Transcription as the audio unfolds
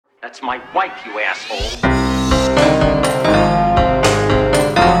That's my wife, you asshole.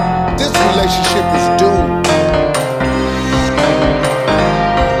 This relationship is doomed.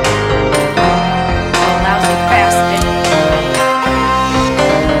 Lousy bastard.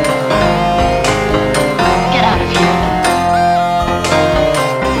 Get out of here.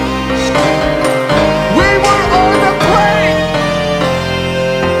 We were on the plane!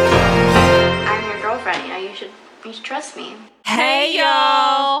 I'm your girlfriend. You should trust me. Hey,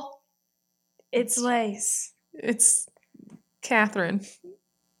 y'all. It's Lace. It's Catherine.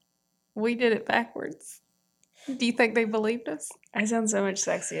 We did it backwards. Do you think they believed us? I sound so much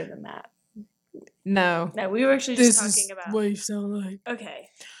sexier than that. No. No, we were actually just talking about. what you sound like. Okay.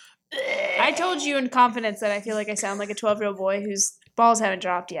 I told you in confidence that I feel like I sound like a 12-year-old boy whose balls haven't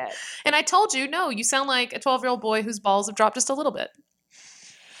dropped yet. And I told you, no, you sound like a 12-year-old boy whose balls have dropped just a little bit.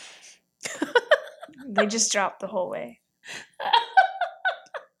 They just dropped the whole way. I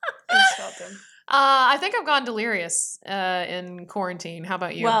just felt them. I think I've gone delirious in quarantine. How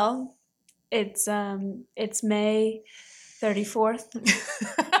about you? Well, it's May 34th,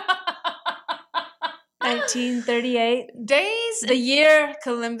 1938. Days. The year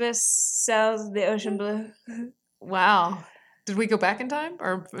Columbus sails the ocean blue. Wow. Did we go back in time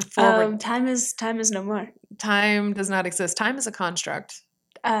or forward? Time is no more. Time does not exist. Time is a construct.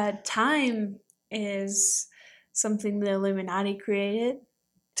 Time is something the Illuminati created.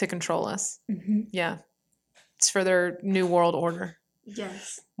 To control us. Mm-hmm. Yeah. It's for their new world order.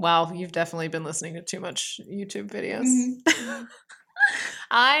 Yes. Wow, you've definitely been listening to too much YouTube videos. Mm-hmm.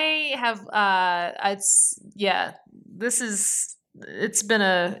 I have it's been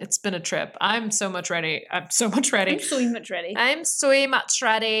a trip. I'm so much ready. I'm so much ready. I'm so much ready. I'm so much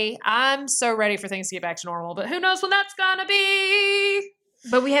ready. I'm so ready for things to get back to normal, but who knows when that's gonna be?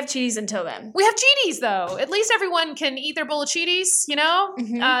 But we have cheese until then. We have Cheeties, though. At least everyone can eat their bowl of Cheeties, you know?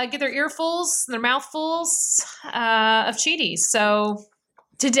 Mhm. Get their earfuls, their mouthfuls of Cheeties. So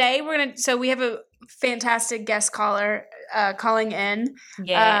Today we have a fantastic guest caller calling in.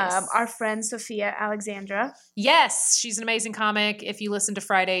 yes. Our friend Sophia Alexandra. Yes, she's an amazing comic. If you listen to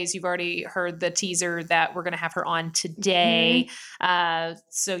Fridays, you've already heard the teaser that we're going to have her on today.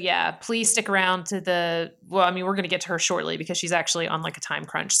 So yeah, please stick around to we're going to get to her shortly because she's actually on like a time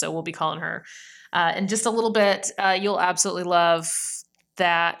crunch. So we'll be calling her in just a little bit. You'll absolutely love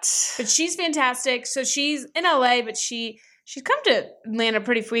that. But she's fantastic. So she's in LA, but she's come to Atlanta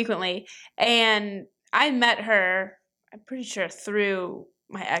pretty frequently. And I met her, I'm pretty sure, through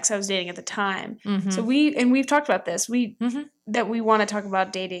my ex I was dating at the time. Mhm. So we've talked about this. Mhm. That we want to talk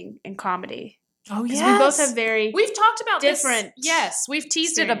about dating and comedy. Oh, Because yes. we both have We've talked about different this. Yes, we've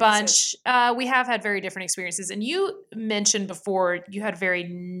teased it a bunch. We have had very different experiences. And you mentioned before you had very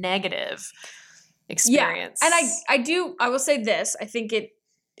negative experience. Yeah, and I will say this. I think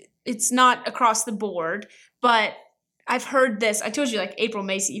it's not across the board, but I've heard this. I told you, like, April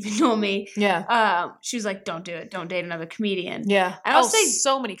Macy even told me. Yeah. She was like, don't do it. Don't date another comedian. Yeah. And I'll say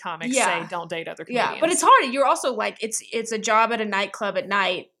so many comics Yeah. say don't date other comedians. Yeah, but it's hard. You're also like, it's a job at a nightclub at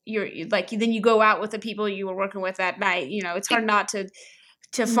night. You're like, then you go out with the people you were working with that night. You know, it's hard not to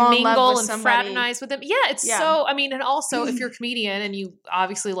fall in love mingle with and somebody. fraternize with them. Yeah, it's so, I mean, and also if you're a comedian and you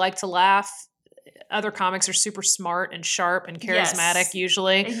obviously like to laugh, other comics are super smart and sharp and charismatic Yes.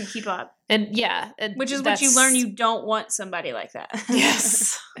 usually. They can keep up. And yeah. Which is what you learn. You don't want somebody like that.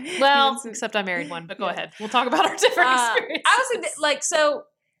 Yes. Well, Yes. except I married one, but go ahead. We'll talk about our different experiences. I was like, so,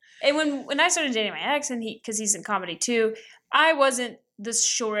 and when I started dating my ex, and because he's in comedy too, I wasn't the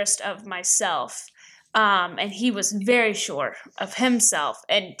surest of myself. And he was very sure of himself.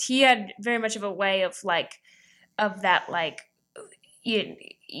 And he had very much of a way of that,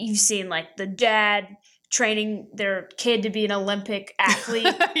 you've seen like the dad training their kid to be an Olympic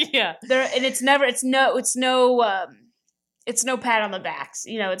athlete. Yeah. And it's no pat on the backs.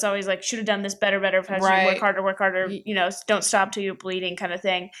 You know, it's always like, should have done this better, Right. work harder, you know, don't stop till you're bleeding kind of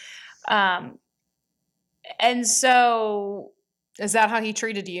thing. And so Is that how he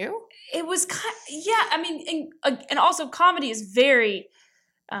treated you? it was I mean, and also comedy is very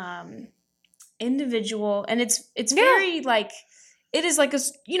individual, and it's very like, it is like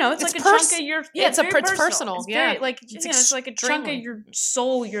it's like a chunk of your it's very personal. It's Yeah. very, like it's like a chunk of extremely. your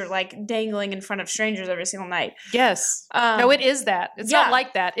soul you're like dangling in front of strangers every single night. Yes. No, it is that. It's yeah. not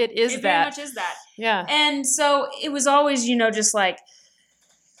like that. It is It that. very much is that. Yeah. And so it was always, just like,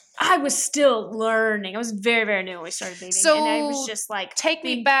 I was still learning. I was very, very new when we started dating. So, and I was just like, Take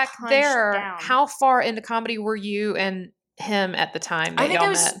me being back punched there. down. How far into comedy were you and him at the time that I think y'all I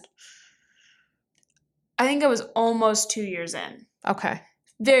was met? I think I was almost 2 years in. Okay.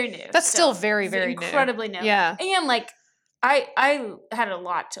 Very new. That's still very, very new. incredibly new. Yeah. And like I had a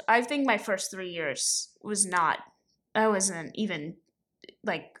lot to, I think my first 3 years was not, I wasn't even,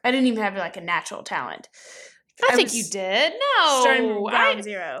 like, I didn't even have, like, a natural talent. I think was you did. No, starting from ground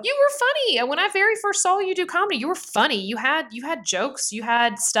zero. You were funny. When I very first saw you do comedy, you were funny. You had jokes, you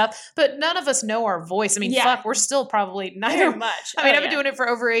had stuff, but none of us know our voice. I mean, Yeah. fuck, we're still probably neither. Very much. I mean, Oh, I've been doing it for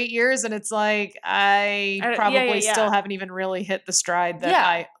over 8 years, and it's like I yeah, probably yeah. still haven't even really hit the stride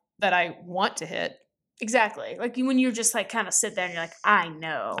that I want to hit. Exactly. Like when you just like kind of sit there and you're like, I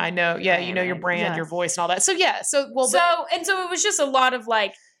know. I know. Yeah, you know your brand, Yeah. your voice, and all that. So yeah. So well. So it was just a lot of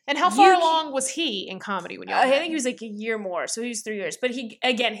like, and how far along was he in comedy when you? I think he was like a year more, so he was 3 years. But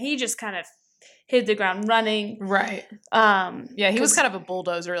he just kind of hit the ground running. Right. Yeah, he was kind of a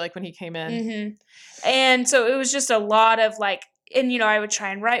bulldozer like when he came in. Mm-hmm. And so it was just a lot of like, and I would try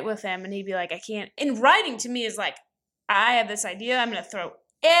and write with him, and he'd be like, I can't. And writing to me is like, I have this idea, I'm going to throw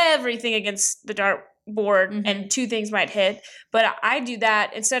everything against the dartboard, and 2 things might hit. But I do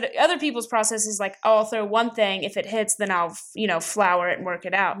that instead of other people's process is like, oh, I'll throw one thing. If it hits, then I'll, flour it and work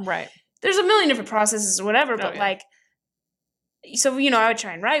it out. Right. There's a million different processes or whatever, but yeah. like, so, I would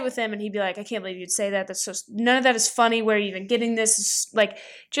try and write with him, and he'd be like, I can't believe you'd say that. That's so, none of that is funny. Where are you even getting this? It's like,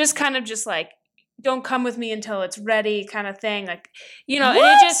 just kind of just like, don't come with me until it's ready kind of thing. Like, and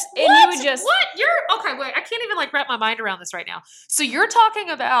it just, and he would just. What? You're, okay, wait, I can't even like wrap my mind around this right now. So you're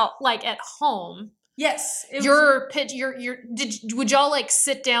talking about like at home. Yes. Would y'all like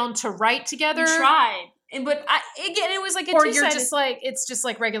sit down to write together? We tried. But it was like a or two-sided. You're just like, it's just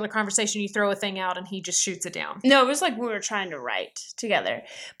like regular conversation. You throw a thing out and he just shoots it down. No, it was like we were trying to write together.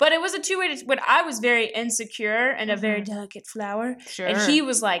 But it was a two-way, but I was very insecure and a very delicate flower. Sure. And he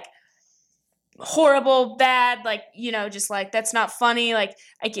was like horrible, bad, like, just like, that's not funny. Like,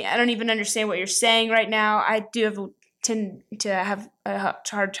 I don't even understand what you're saying right now. I do tend to have a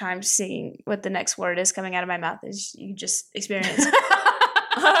hard time seeing what the next word is coming out of my mouth, as you just experienced.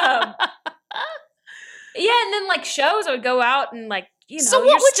 Yeah, and then like shows, I would go out and like, so what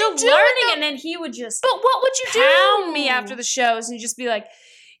you're would still you do learning, and then he would just But what would you pound do? me after the shows and just be like,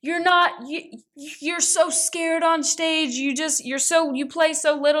 you're so scared on stage, you play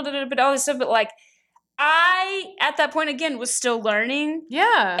so little, but all this stuff. But like, I at that point again was still learning.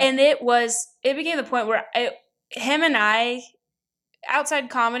 Yeah. And it became the point where him and I, outside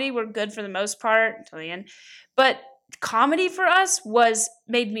comedy, were good for the most part until the end, but comedy for us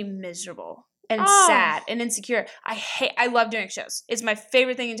made me miserable and sad and insecure. I love doing shows. It's my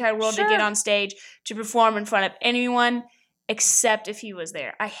favorite thing in the entire world to get on stage, to perform in front of anyone except if he was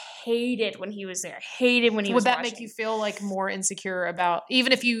there. I hated when he was there. I hated when he was Would that watching. make you feel like more insecure about,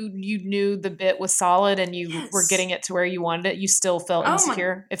 even if you knew the bit was solid and you were getting it to where you wanted it, you still felt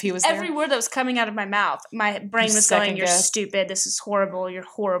insecure if he was there? Every word that was coming out of my mouth, my brain was going, you're stupid, this is horrible, you're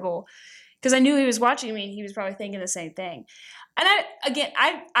horrible. Because I knew he was watching me and he was probably thinking the same thing. And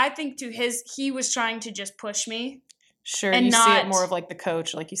I think he was trying to just push me. Sure, and you see it more of like the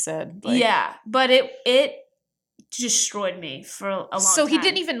coach, like you said. Like, yeah, but it destroyed me for a long time. So he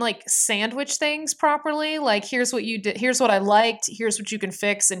didn't even like sandwich things properly? Like, here's what you did, here's what I liked, here's what you can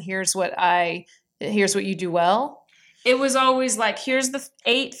fix, and here's what you do well? It was always like, here's the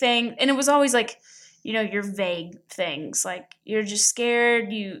 8 thing, and it was always like, your vague things, like you're just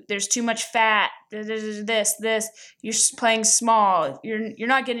scared, there's too much fat, this, you're playing small, you're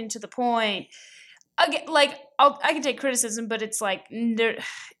not getting to the point. Again, like I can take criticism, but it's like there,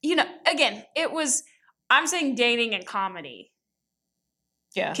 again, I'm saying dating and comedy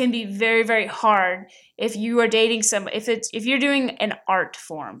can be very, very hard if you are dating somebody, if you're doing an art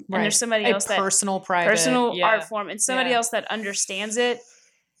form, and there's somebody else that personal art form, and somebody else that understands it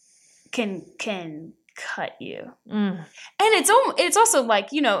can cut you. And it's also like,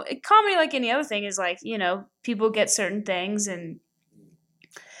 comedy, like any other thing, is like, people get certain things, and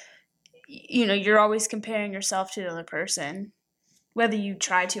you're always comparing yourself to the other person, whether you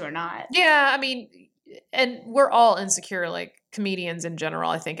try to or not. Yeah, I mean, and we're all insecure, like comedians in general.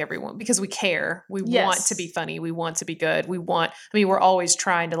 I think everyone, because we care. We want to be funny. We want to be good. We're always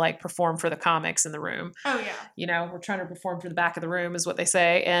trying to like perform for the comics in the room. Oh yeah. We're trying to perform for the back of the room is what they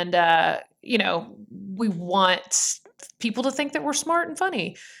say. And, we want people to think that we're smart and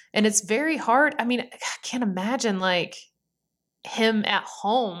funny. And it's very hard. I mean, I can't imagine like him at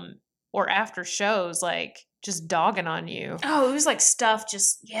home or after shows, like just dogging on you. Oh, it was like stuff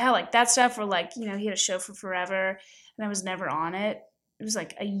like that stuff where like, he had a show for forever and I was never on it. It was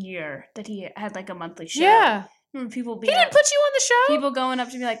like a year that he had like a monthly show. Yeah. I remember people He didn't put you on the show? People going up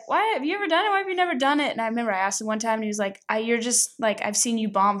to me like, why have you ever done it? Why have you never done it? And I remember I asked him one time and he was like, you're just like, I've seen you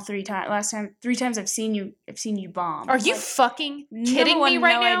bomb 3 times. 3 times I've seen you bomb. Are you fucking kidding me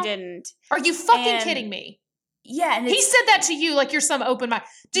right now? I didn't. Are you fucking kidding me? Yeah, and He it's, said that to you like you're some open mind.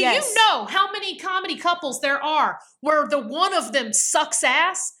 Do Yes. you know how many comedy couples there are where the one of them sucks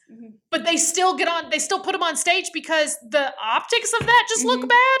ass, Mhm. but they still put them on stage because the optics of that just look Mhm.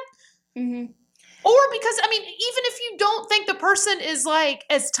 bad? Mhm. Or because, I mean, even if you don't think the person is like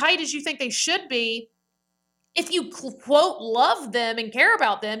as tight as you think they should be, if you quote love them and care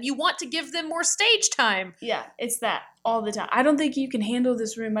about them, you want to give them more stage time. Yeah, it's that all the time. I don't think you can handle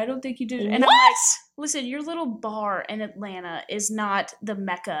this room. I don't think you do. And What? I'm like, listen, your little bar in Atlanta is not the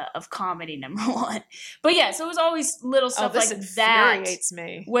mecca of comedy, number one. But yeah, so it was always little stuff this like that infuriates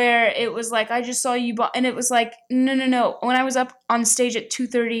me. where it was like, I just saw you, and it was like, no. When I was up on stage at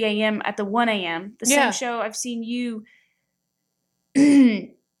 2:30 a.m. at the 1 a.m., the Yeah. same show, I've seen you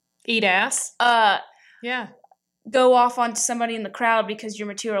Eat ass. Yeah. go off onto somebody in the crowd because your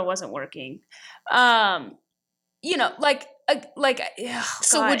material wasn't working. You know, like,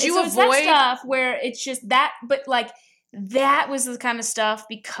 So God. would you So it's that avoid- stuff where it's just that, but like that was the kind of stuff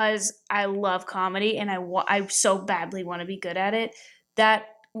because I love comedy and I so badly want to be good at it that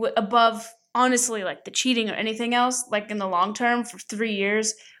above honestly like the cheating or anything else, like in the long term for 3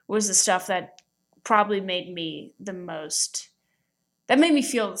 years was the stuff that probably made me the most. That made me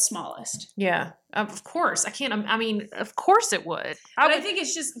feel the smallest. Yeah. Of course. I mean, of course it would. But I think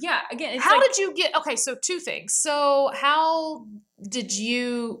it's just, yeah, again, it's How like, did you get, okay, so two things. So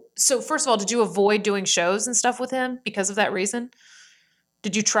so first of all, did you avoid doing shows and stuff with him because of that reason?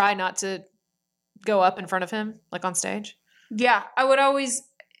 Did you try not to go up in front of him, like on stage? yeah, I would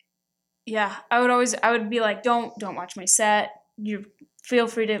be like, don't watch my set. You feel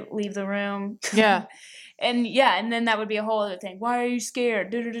free to leave the room. Yeah. And then that would be a whole other thing. Why are you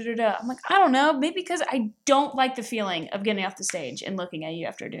scared? I'm like, I don't know. Maybe because I don't like the feeling of getting off the stage and looking at you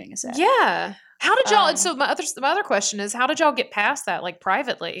after doing a set. Yeah. How did y'all, Um, so my other question is, how did y'all get past that, like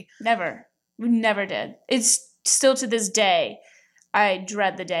privately? Never. We never did. It's still to this day, I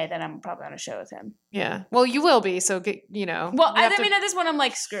dread the day that I'm probably on a show with him. Yeah. Well, you will be, so get, you know. Well, you I have to- mean, at this point, I'm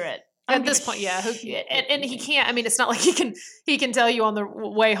like, screw it. I don't at give this a point, yeah, shit. and he can't. I mean, it's not like he can tell you on the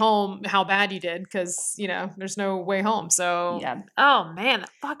way home how bad you did because you know there's no way home. So Yeah. oh man, that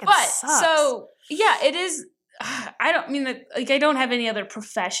fucking But sucks. so yeah, it is. I don't mean that. Like, I don't have any other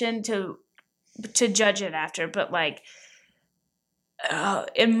profession to judge it after. But like,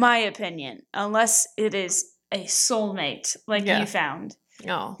 in my opinion, unless it is a soulmate like Yeah. you found,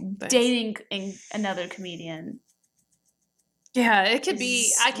 oh, thanks. dating another comedian, yeah, it could be.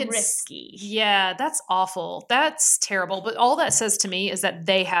 is I can risky. Yeah, that's awful. That's terrible. But all that says to me is that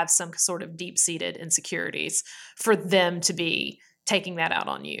they have some sort of deep seated insecurities for them to be taking that out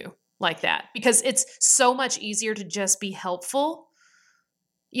on you like that because it's so much easier to just be helpful,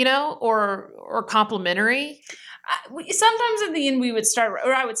 you know, or complimentary. Sometimes at the end we would start,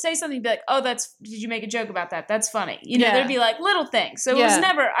 or I would say something, be like, "Oh, did you make a joke about that? That's funny." You know, Yeah. there'd be like little things. So it was Yeah.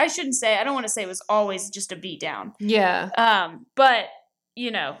 never. I don't want to say it was always just a beat down. Yeah. But you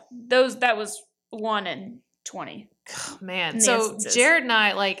know, that was 1 in 20. Man, in the so instances. Jared and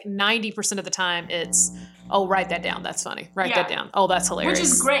I, like 90% of the time, it's, oh, write that down. That's funny. Write that Yeah. down. Oh, that's hilarious. Which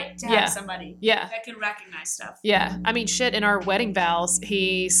is great to Yeah. have somebody Yeah. that can recognize stuff. Yeah. I mean, shit, in our wedding vows,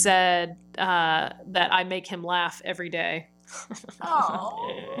 he said that I make him laugh every day.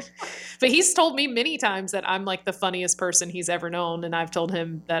 Oh. But he's told me many times that I'm like the funniest person he's ever known, and I've told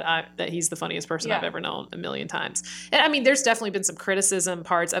him that he's the funniest person I've Yeah. ever known a million times. And I mean, there's definitely been some criticism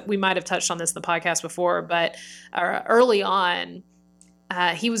parts. We might have touched on this in the podcast before, but early on,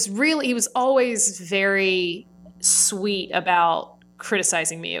 he was always very sweet about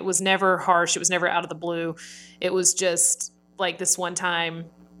criticizing me. It was never harsh. It was never out of the blue. It was just like this one time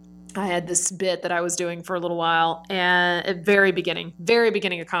I had this bit that I was doing for a little while, and at very beginning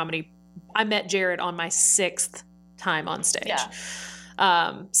of comedy, I met Jared on my 6th time on stage.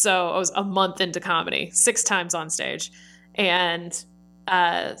 Yeah. So I was a month into comedy, 6 times on stage. And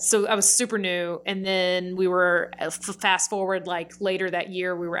so I was super new. And then we were, fast forward, like later that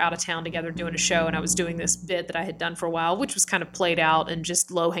year, we were out of town together doing a show, and I was doing this bit that I had done for a while, which was kind of played out and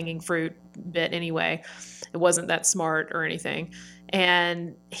just low-hanging fruit bit anyway. It wasn't that smart or anything.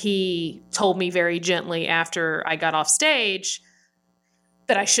 And he told me very gently after I got off stage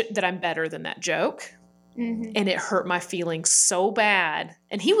that I'm better than that joke. Mm-hmm. And it hurt my feelings so bad.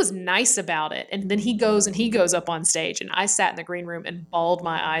 And he was nice about it. And then he goes up on stage, and I sat in the green room and bawled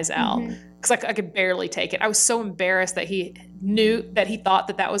my eyes out because I could barely take it. I was so embarrassed that he knew that he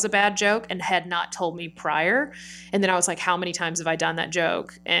thought that was a bad joke and had not told me prior. And then I was like, how many times have I done that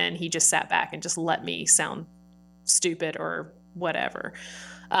joke? And he just sat back and just let me sound stupid or whatever.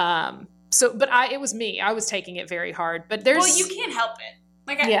 But it was me. I was taking it very hard. But Well, you can't help it.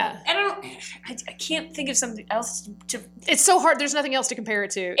 Like, Yeah. I can't think of something else to. It's so hard. There's nothing else to compare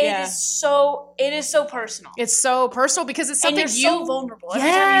it to. It is so personal. It's so personal because it's something and you're so vulnerable every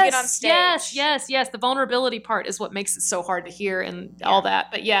time you get on stage. Yes. The vulnerability part is what makes it so hard to hear and all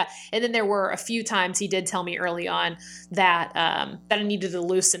that. But yeah, and then there were a few times he did tell me early on that that I needed to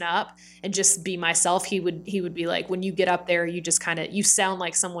loosen up and just be myself. He would be like, when you get up there, you just kind of, you sound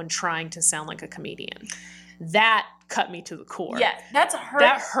like someone trying to sound like a comedian. That cut me to the core. Yeah, that's hurt.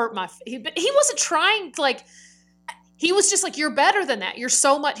 That hurt my. But he wasn't trying to, like. He was just like, you're better than that. You're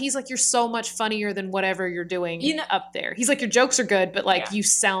so much. He's like, you're so much funnier than whatever you're doing up there. He's like, your jokes are good, but like you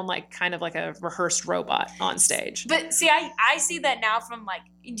sound like kind of like a rehearsed robot on stage. But see, I see that now from like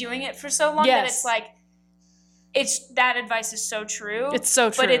doing it for so long that it's like, that advice is so true. It's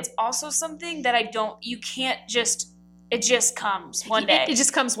so true. But it's also something that you can't just, it just comes one day. It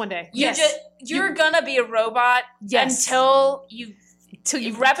just comes one day. You're gonna be a robot until you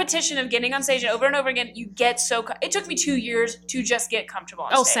repetition of getting on stage over and over again, you get so. It took me 2 years to just get comfortable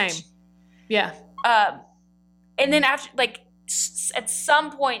on stage. Same. Yeah. And then after, like, at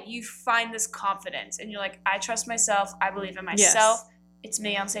some point, you find this confidence, and you're like, I trust myself. I believe in myself. It's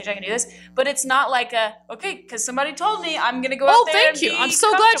me on stage. I can do this. But it's not like because somebody told me I'm gonna go out there. Oh, thank you. I'm so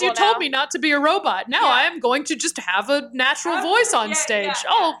glad you told me not to be a robot. Now I am going to just have a natural voice on stage.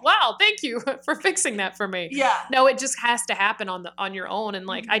 Wow, thank you for fixing that for me. Yeah. No, it just has to happen on your own. And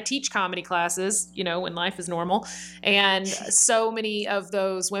like I teach comedy classes, when life is normal, and so many of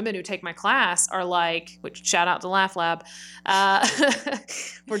those women who take my class are like, which shout out to Laugh Lab.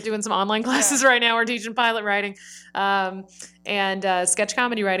 We're doing some online classes right now. We're teaching pilot writing. And sketch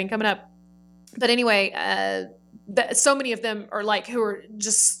comedy writing coming up. But anyway, so many of them are like, who are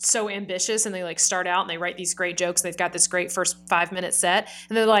just so ambitious, and they like start out and they write these great jokes. They've got this great first 5-minute set,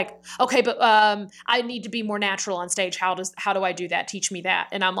 and they're like, okay, but I need to be more natural on stage. How do I do that? Teach me that.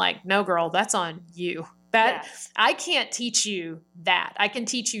 And I'm like, no, girl, that's on you. I can't teach you that. I can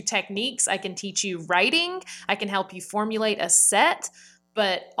teach you techniques. I can teach you writing. I can help you formulate a set.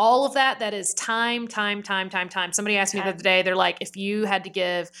 But all of that is time. Somebody asked me the other day, they're like, if you had to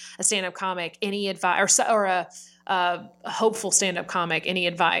give a stand-up comic any advice, or a hopeful stand-up comic any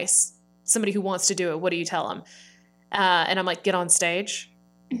advice, somebody who wants to do it, what do you tell them? And I'm like, get on stage.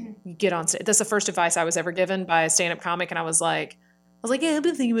 Get on stage. That's the first advice I was ever given by a stand-up comic. And I was like, yeah, I've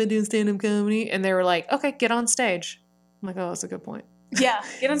been thinking about doing stand-up comedy. And they were like, okay, get on stage. I'm like, oh, that's a good point. Yeah,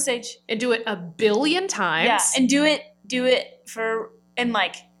 get on stage. And do it 1 billion times. Yeah, and do it for... And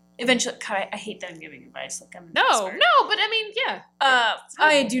like eventually, God, I hate that I'm giving advice. Like I'm an expert. No, but I mean, yeah.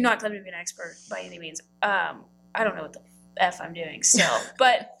 I do not claim to be an expert by any means. I don't know what the F I'm doing still,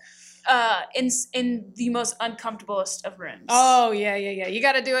 but in the most uncomfortablest of rooms. Oh yeah. You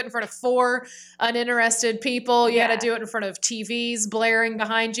got to do it in front of 4 uninterested people. You got to do it in front of TVs blaring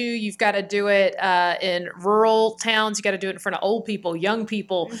behind you. You've got to do it in rural towns. You got to do it in front of old people, young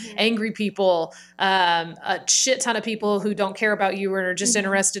people, angry people, a shit ton of people who don't care about you and are just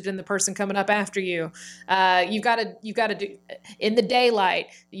interested in the person coming up after you. You've got to do in the daylight.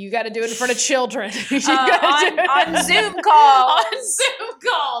 You got to do it in front of children. on Zoom calls. On Zoom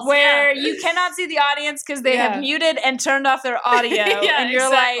calls. Where you cannot see the audience because they have muted and turned off their audio. And you're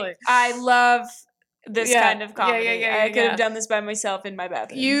like, I love this kind of comedy. I could have done this by myself in my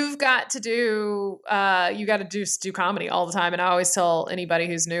bathroom. You've got to do comedy all the time. And I always tell anybody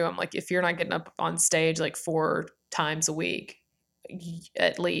who's new, I'm like, if you're not getting up on stage like 4 times a week,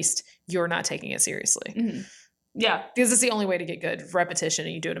 at least, you're not taking it seriously. Mm-hmm. Yeah. Because it's the only way to get good, repetition,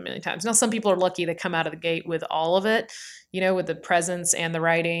 and you do it 1 million times. Now, some people are lucky to come out of the gate with all of it, with the presence and the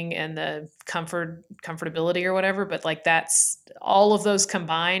writing and the comfortability or whatever. But like that's all of those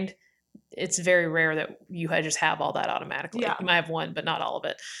combined. It's very rare that you just have all that automatically. Yeah. You might have one, but not all of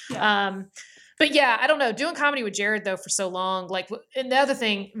it. Yeah. But yeah, I don't know. Doing comedy with Jared though for so long, like, and the other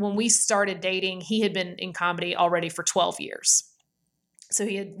thing, when we started dating, he had been in comedy already for 12 years. So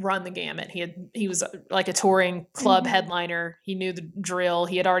he had run the gamut. He was like a touring club headliner. He knew the drill.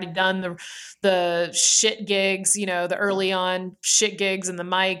 He had already done the shit gigs, the early on shit gigs and the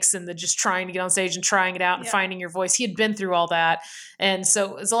mics and the just trying to get on stage and trying it out and finding your voice. He had been through all that. And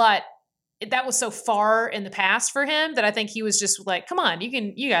so it was a lot. That was so far in the past for him that I think he was just like, come on,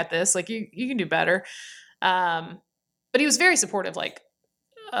 you got this. Like you can do better. But he was very supportive, like,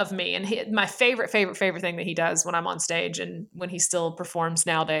 of me. And my favorite thing that he does when I'm on stage and when he still performs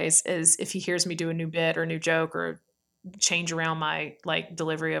nowadays is if he hears me do a new bit or a new joke or change around my like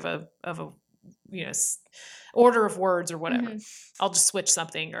delivery of a order of words or whatever. I'll just switch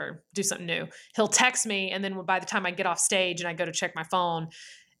something or do something new. He'll text me, and then by the time I get off stage and I go to check my phone,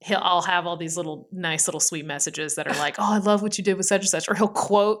 I'll have all these little nice little sweet messages that are like, oh, I love what you did with such and such. Or he'll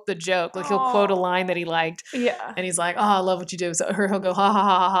quote the joke. Like he'll quote a line that he liked. Yeah. And he's like, oh, I love what you did. Or he'll go, ha, ha,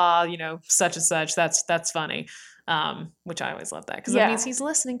 ha, ha, such and such. That's funny. Which I always love that because that means he's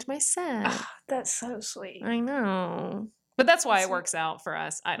listening to my set. That's so sweet. I know. But that's why it works out for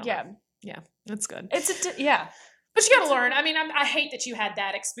us. I don't know. Yeah, that's good. It's But you got to learn. I mean, I hate that you had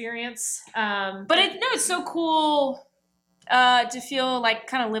that experience. But it's so cool to feel like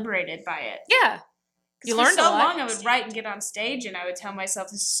kind of liberated by it. Yeah. You learned so a lot. long I would write and get on stage and I would tell myself,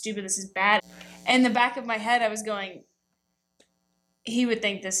 this is stupid, this is bad. In the back of my head, I was going, he would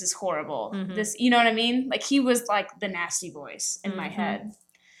think this is horrible. Mm-hmm. This, you know what I mean? Like he was like the nasty voice in my head.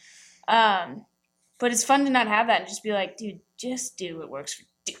 But it's fun to not have that and just be like, dude, just do what works for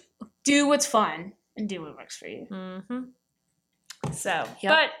you. Do what's fun and do what works for you. Mm-hmm. So,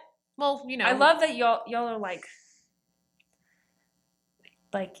 Yep. but well, I love that y'all are like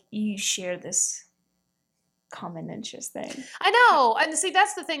you share this common interest thing. I know. And see,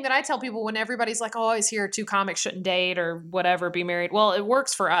 that's the thing that I tell people when everybody's like, oh, I always hear two comics shouldn't date or whatever, be married. Well, it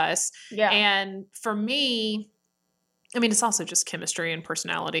works for us. Yeah. And for me, I mean, it's also just chemistry and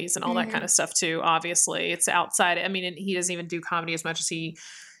personalities and all that kind of stuff too. Obviously, it's outside. I mean, and he doesn't even do comedy as much as he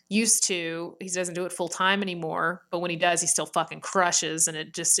used to. He doesn't do it full time anymore. But when he does, he still fucking crushes. And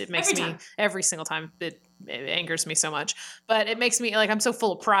it makes me every single time. It angers me so much. But it makes me like, I'm so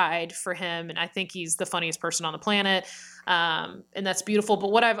full of pride for him. And I think he's the funniest person on the planet. And that's beautiful.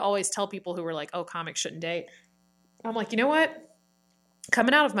 But what I've always tell people who are like, oh, comics shouldn't date. I'm like, you know what?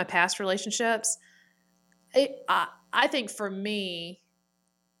 Coming out of my past relationships, I think for me,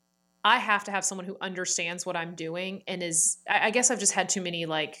 I have to have someone who understands what I'm doing and I guess I've just had too many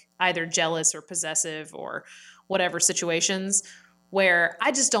like either jealous or possessive or whatever situations where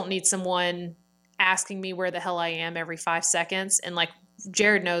I just don't need someone asking me where the hell I am every 5 seconds. And like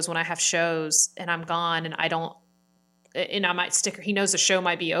Jared knows when I have shows and I'm gone and I might he knows the show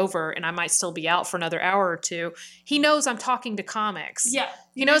might be over and I might still be out for another hour or two. He knows I'm talking to comics. Yeah.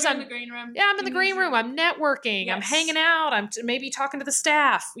 He knows I'm I'm in the green room. Yeah, I'm in the green room. I'm networking. Yes. I'm hanging out. I'm maybe talking to the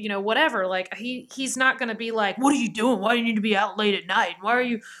staff, whatever. Like he's not going to be like, what are you doing? Why do you need to be out late at night? Why are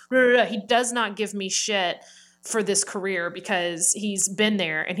you, he does not give me shit for this career because he's been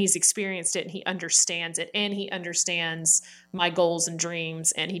there and he's experienced it and he understands it and he understands my goals and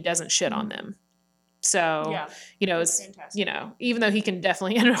dreams and he doesn't shit on them. So, it's, even though he can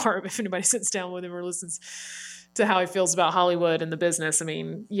definitely end it if anybody sits down with him or listens to how he feels about Hollywood and the business. I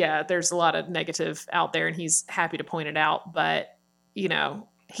mean, yeah, there's a lot of negative out there and he's happy to point it out, but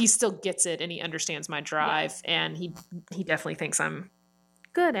he still gets it and he understands my drive and he definitely thinks I'm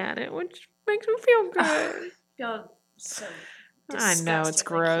good at it, which makes me feel good. Feel so I know it's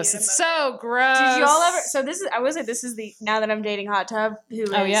gross. It's so so gross. Did y'all ever? So I will say this is now that I'm dating Hot Tub, who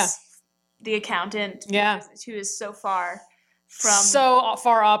is the accountant, who is so far from so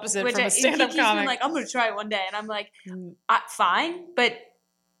far opposite which from a stand-up he's been comic. like, I'm going to try it one day, and I'm like, fine, but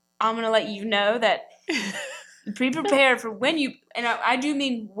I'm going to let you know that be prepared for when you, and I do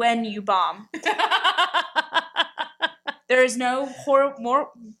mean when you bomb. There is no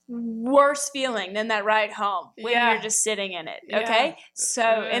worse feeling than that ride home when you're just sitting in it. Okay. Yeah. So,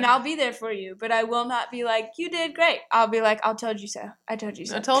 and I'll be there for you, but I will not be like, you did great. I'll be like, I told you so. I told you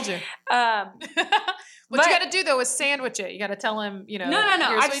so. I told you. What you got to do though is sandwich it. You got to tell him, No.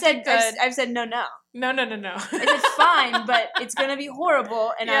 I've said no. No. I said fine, but it's gonna be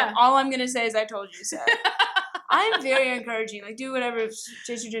horrible, and all I'm gonna say is I told you so. I'm very encouraging. Like, do whatever,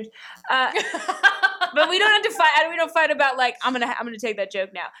 chase your dreams. But we don't have to fight. We don't fight about like I'm gonna take that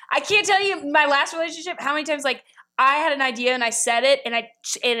joke now. I can't tell you my last relationship how many times like I had an idea and I said it and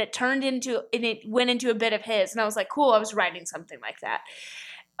it went into a bit of his and I was like, cool. I was writing something like that.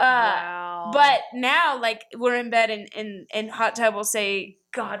 Wow. But now like we're in bed and Hot Tub will say,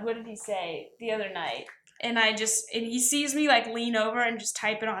 God, what did he say the other night? And he sees me like lean over and just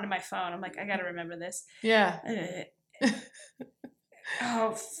type it onto my phone. I'm like, I gotta remember this. Yeah.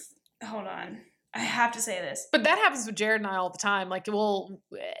 Hold on. I have to say this. But that happens with Jared and I all the time. Like,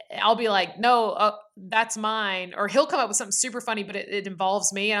 I'll be like, no, that's mine. Or he'll come up with something super funny, but it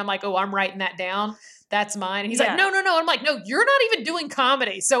involves me. And I'm like, oh, I'm writing that down. That's mine. And he's like, no. I'm like, no, you're not even doing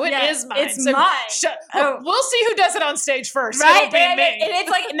comedy. So it is mine. It's mine. We'll see who does it on stage first. Right? It'll be me. And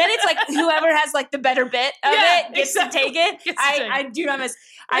it's like whoever has like the better bit of it gets to take it. I do not miss.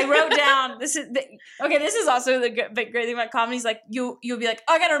 I wrote down, this is also the great thing about comedy is like, you'll be like,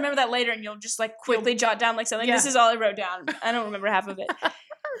 oh, I got to remember that later. And you'll just like quickly jot down like something. Yeah. This is all I wrote down. I don't remember half of it.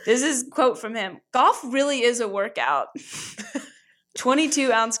 This is a quote from him. Golf really is a workout.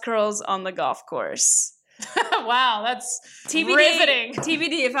 22-ounce curls on the golf course. Wow, that's TBD, riveting.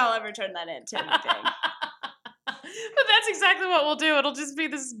 TBD if I'll ever turn that into anything. But that's exactly what we'll do. It'll just be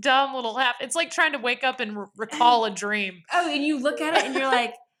this dumb little laugh. It's like trying to wake up and recall a dream. Oh, and you look at it and you're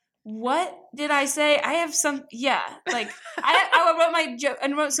like, what did I say? I have some, yeah. Like, I wrote my joke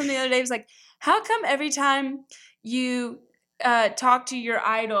and wrote something the other day. It was like, how come every time you talk to your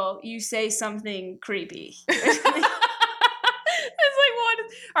idol, you say something creepy? It's like one.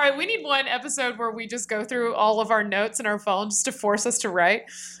 All right, we need one episode where we just go through all of our notes in our phones to force us to write.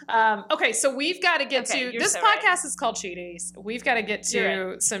 Okay, so we've got to get to this podcast is called Cheaties. We've got to get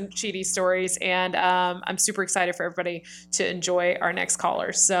to some Cheaty stories, and I'm super excited for everybody to enjoy our next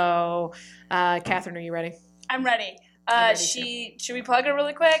caller. So, Catherine, are you ready? I'm ready. Should we plug her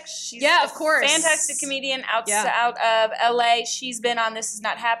really quick? She's of course. Fantastic comedian out of LA. She's been on This Is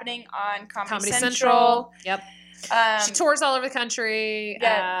Not Happening on Comedy Central. Yep. She tours all over the country.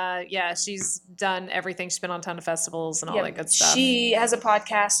 She's done everything. She's been on a ton of festivals and all that good stuff. She has a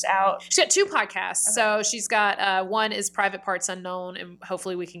podcast out. She's got 2 podcasts. Okay. So she's got one is Private Parts Unknown, and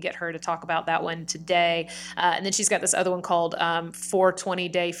hopefully we can get her to talk about that one today. And then she's got this other one called 420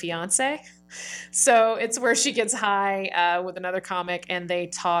 Day Fiance. So it's where she gets high with another comic, and they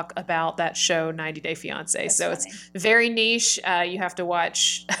talk about that show, 90 Day Fiance. That's so funny. It's very niche. You have to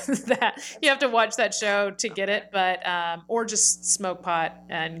watch that. You have to watch that show to get it, but or just smoke pot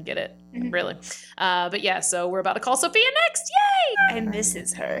and get it. Really. But yeah, so we're about to call Sophia next. Yay! I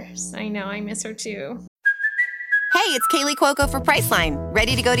misses her. I know. I miss her too. Hey, it's Kaylee Cuoco for Priceline.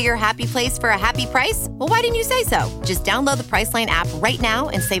 Ready to go to your happy place for a happy price? Well, why didn't you say so? Just download the Priceline app right now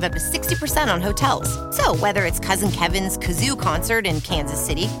and save up to 60% on hotels. So whether it's Cousin Kevin's Kazoo Concert in Kansas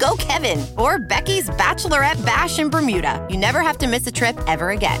City, go Kevin, or Becky's Bachelorette Bash in Bermuda, you never have to miss a trip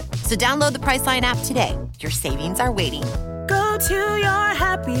ever again. So download the Priceline app today. Your savings are waiting. Go to your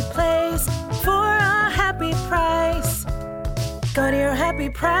happy place for a happy price. Go to your happy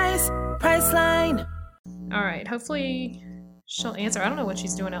price, Priceline. All right. Hopefully she'll answer. I don't know what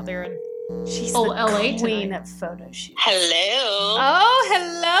she's doing out there in She's LA queen of photo shoots. Hello. Oh,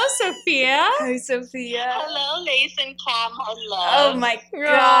 hello, Sophia. Hi, Sophia. Hello, Lace and Cam. Hello. Oh my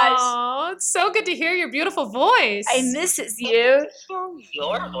gosh. Oh, it's so good to hear your beautiful voice. I misses you.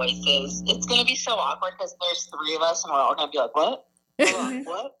 Your voices. It's going to be so awkward because there's 3 of us and we're all going to be like, what?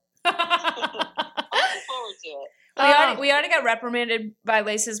 What? I look forward to it. We already got reprimanded by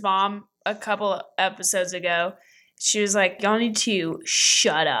Lace's mom a couple episodes ago. She was like, y'all need to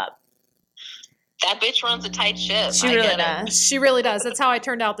shut up. That bitch runs a tight ship. She really does. She really does. That's how I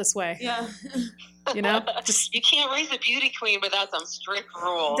turned out this way. Yeah. You know? Just you can't raise a beauty queen without some strict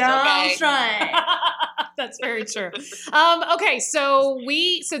rules. Don't try. That's very true. Okay, so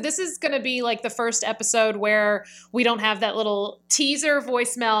this is going to be like the first episode where we don't have that little teaser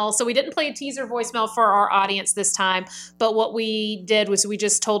voicemail. So we didn't play a teaser voicemail for our audience this time, but what we did was we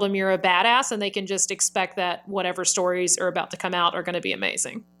just told them you're a badass and they can just expect that whatever stories are about to come out are going to be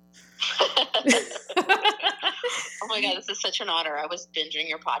amazing. Oh my God, this is such an honor. I was binging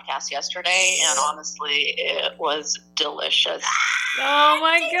your podcast yesterday, and honestly, it was delicious. Oh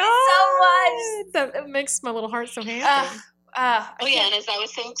my God. So much. That makes my little heart so happy. Oh yeah, and as I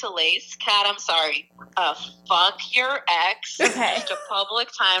was saying to Lace, Kat, I'm sorry. Fuck your ex. Okay. Just a public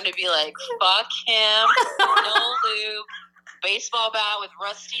time to be like, fuck him, no lube, baseball bat with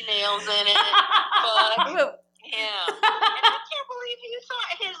rusty nails in it. Fuck him. And I can't believe you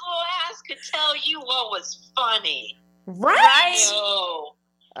thought his little ass could tell you what was funny. Right? No.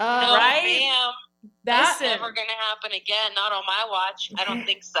 No, right? Ma'am. That's never going to happen again. Not on my watch. I don't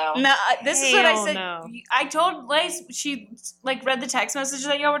think so. No, this is what I said. No. I told Lace, she read the text message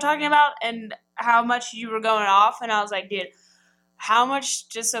that y'all were talking about and how much you were going off. And I was like, dude, how much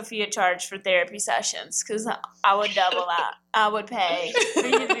does Sophia charge for therapy sessions? Because I would double that. I would pay for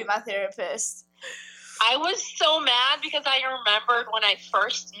you to be my therapist. I was so mad because I remembered when I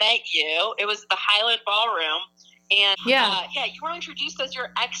first met you, it was the Highland Ballroom. And you were introduced as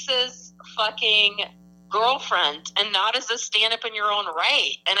your ex's fucking girlfriend and not as a stand-up in your own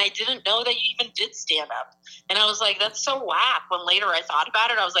right. And I didn't know that you even did stand-up. And I was like, that's so whack. When later I thought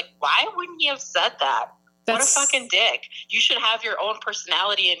about it, I was like, why wouldn't he have said that? What a fucking dick. You should have your own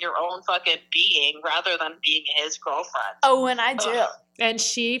personality and your own fucking being rather than being his girlfriend. Oh, and I do. Ugh. And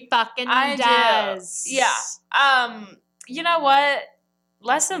she fucking I does. do. Yeah. You know what?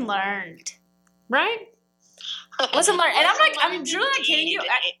 Lesson learned. Right? Lesson learned. And I'm truly not kidding you.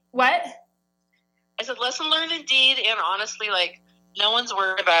 What? I said lesson learned indeed. And honestly, like, No one's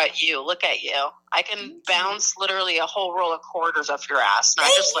worried about you. Look at you. I can bounce literally a whole roll of quarters up your ass, not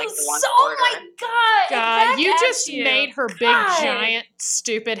just like the one quarter. Oh my God. God, you back just at you. made her big, God. giant,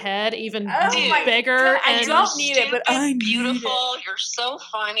 stupid head even my bigger. God, I and don't need it, but I need beautiful. You're so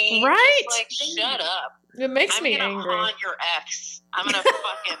funny. Right? Just, like, shut up. It makes me I'm angry. gonna haunt your ex. I'm gonna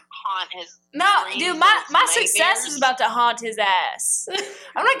fucking haunt his. No, dreams dude, my and success nightmares. is about to haunt his ass.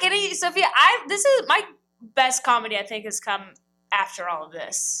 I'm not kidding you, Sophia. This is my best comedy, I think, has come after all of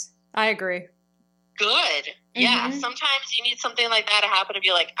this. I agree. Good. Yeah. Mhm. Sometimes you need something like that to happen to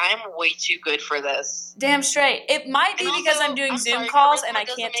be like, I'm way too good for this. Damn straight. It might be And because also, I'm doing Zoom sorry, calls Charisma and I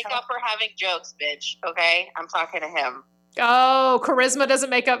doesn't can't make tell. up for having jokes, bitch. Okay, I'm talking to him. Oh, charisma doesn't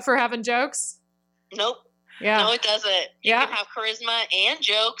make up for having jokes? Nope. Yeah. No, it doesn't. You Yeah. can have charisma and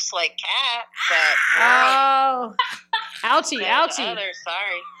jokes like Kat, but Oh. Ouchie, the ouchie. others,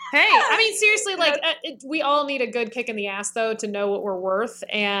 sorry. Hey, I mean, seriously, like, we all need a good kick in the ass, though, to know what we're worth,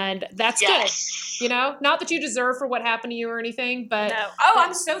 and that's Yes. good. You know? Not that you deserve for what happened to you or anything, but No. Oh,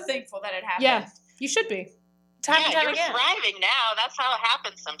 I'm so thankful that it happened. yeah, you should be. Time and time you're again. thriving now. That's how it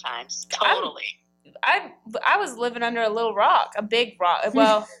happens sometimes. Totally. I was living under a little rock, a big rock.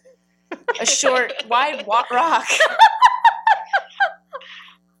 Well, a short, wide rock.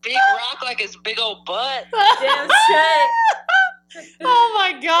 Big rock like his big old butt. Damn straight. Oh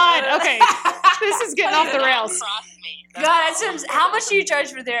my God. Okay. This is getting off the rails. Cross me. God, that's how much do you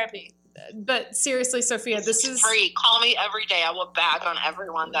charge for therapy? But seriously, Sophia, this is free. Call me every day. I will bag on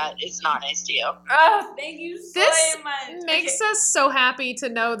everyone that is not nice to you. Oh, thank you so This much. makes us so happy to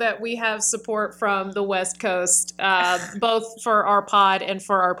know that we have support from the West Coast, both for our pod and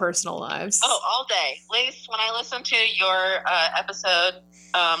for our personal lives. Oh, all day. Lace, when I listened to your episode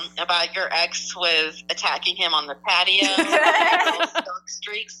about your ex with attacking him on the patio, all silk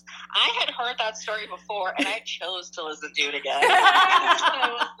streaks, I had heard that story before, and I chose to listen to it again. I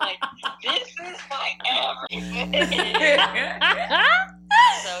was like, this is my everything.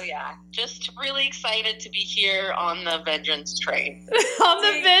 So, yeah, just really excited to be here on the vengeance train. On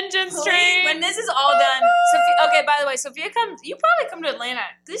the vengeance train. When this is all done, Sophia. Okay, by the way, Sophia comes. You probably come to Atlanta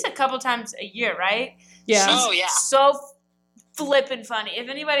at least a couple times a year, right? Yeah. She's Oh, yeah. so flippin' funny. If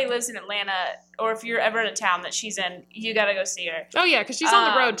anybody lives in Atlanta, or if you're ever in a town that she's in, you gotta go see her. Oh, yeah, because she's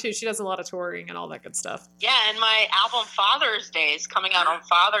on the road, too. She does a lot of touring and all that good stuff. Yeah, and my album Father's Day is coming out on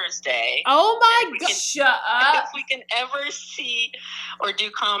Father's Day. Oh, my God. Shut up. If we can ever see or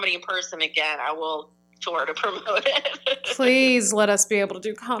do comedy in person again, I will tour to promote it. Please let us be able to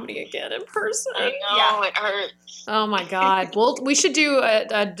do comedy again in person. I know, it hurts. Oh, my God. Well, we should do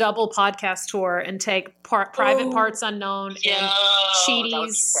a double podcast tour and take Private Parts Unknown Yo, and that would be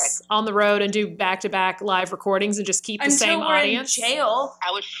Cheaties sick. on the road and do back-to-back live recordings and just keep the Until same we're audience. in jail.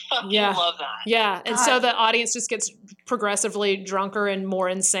 I would fucking Yeah. love that. Yeah, and so God. the audience just gets progressively drunker and more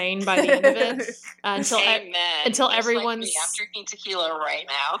insane by the end of it until Amen. until Just everyone's- like me. I'm drinking tequila right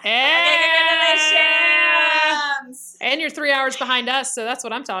now. Congratulations. And you're 3 hours behind us, so that's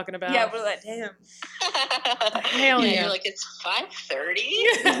what I'm talking about. Yeah, we're like, damn. Hell yeah. You're like, it's 5:30.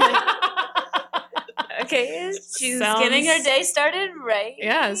 Okay, she's Sounds- getting her day started right.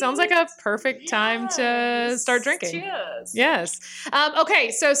 Yeah, it sounds like a perfect time to start drinking. Cheers. Yes.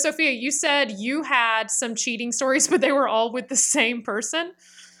 Okay, so Sophia, you said you had some cheating stories, but they were all with the same person?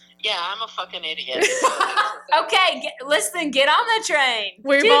 Yeah, I'm a fucking idiot. Okay, listen, get on the train.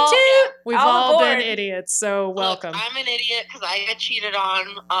 We've Toot all, toot. we've All all been aboard. idiots, so welcome. Look, I'm an idiot because I got cheated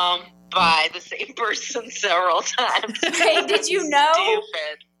on by the same person several times. Hey, did you know?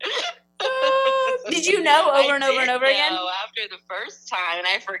 Stupid. Did you know over I and over did and over again? know after the first time, and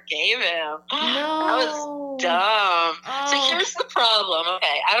I forgave him. No. That was dumb. So Oh. here's the problem.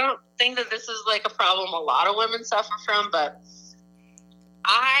 Okay, I don't think that this is like a problem a lot of women suffer from, but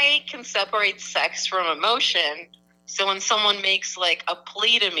I can separate sex from emotion. So when someone makes like a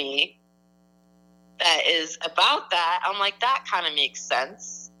plea to me that is about that, I'm like, that kind of makes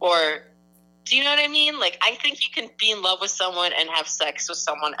sense. Or do you know what I mean? Like, I think you can be in love with someone and have sex with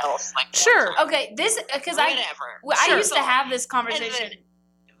someone else. Like, Sure. Okay, this because whatever. I used to So- have this and conversation. then-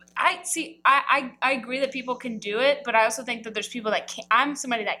 I agree that people can do it, but I also think that there's people that can't. I'm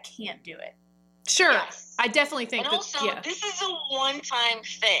somebody that can't do it. Sure. Yes. I definitely think And that, also, yeah. this is a one-time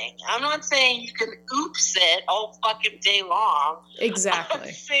thing. I'm not saying you can oops it all fucking day long. Exactly.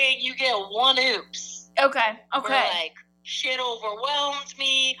 I'm saying you get one oops. Okay. Where, like, shit overwhelmed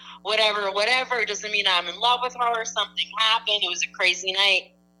me, whatever. It doesn't mean I'm in love with her. Something happened. It was a crazy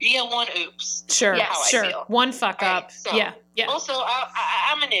night. Yeah, one oops. Sure, Yeah, how I sure. feel. One fuck Right, up. so- Yeah. Also,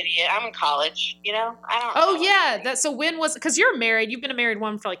 I'm an idiot. I'm in college, you know? I don't Oh know yeah, anything. so when was, because you're married, you've been a married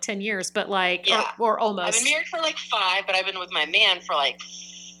woman for like 10 years, but like, Yeah. or I've almost. been married for like 5, but I've been with my man for like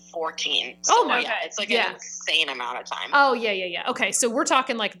 14. Oh, So, no. yeah, it's like Yeah. an insane amount of time. Oh yeah. Okay, so we're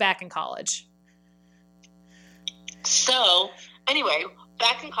talking like back in college. So, anyway,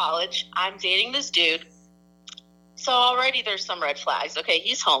 back in college, I'm dating this dude. So already there's some red flags. Okay,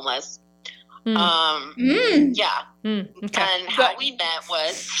 he's homeless. Yeah. Okay. And how we met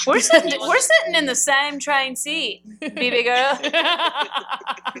was We're sitting in the same train seat, baby girl.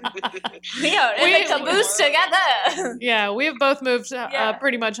 We are in the caboose together. Yeah, we have both moved Yeah.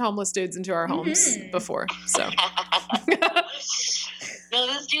 pretty much homeless dudes into our homes before. So No,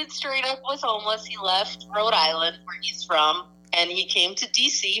 this dude straight up was homeless. He left Rhode Island, where he's from, and he came to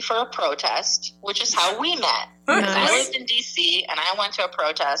D.C. for a protest, which is how we met. Nice. I lived in D.C., and I went to a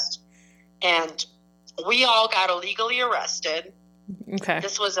protest, and we all got illegally arrested. okay,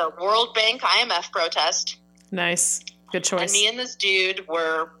 This was a World Bank IMF protest, nice, good and choice. me and this dude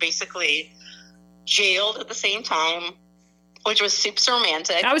were basically jailed at the same time, which was super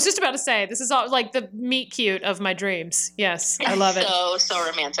romantic. I was just about to say, this is all like the meet cute of my dreams. Yes, I love it. So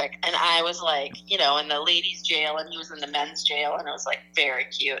romantic. And I was like, you know, in the ladies' jail, and he was in the men's jail, and it was like very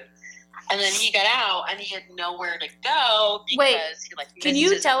cute. And then he got out, and he had nowhere to go because Wait, he like. Can missed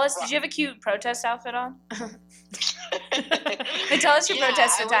you his tell us, run. did you have a cute protest outfit on? Tell us your Yeah,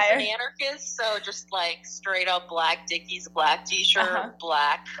 protest I was attire. an anarchist, so just like straight up black Dickies, black T-shirt, Uh-huh.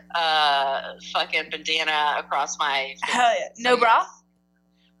 black fucking bandana across my face. Hell yeah. No bra?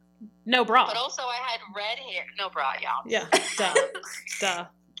 No bra. But also I had red hair. No bra, y'all. Yeah, duh.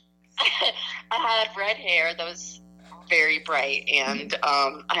 I had red hair that was very bright, and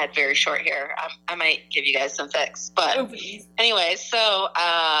I had very short hair. I might give you guys some pics. But anyway, so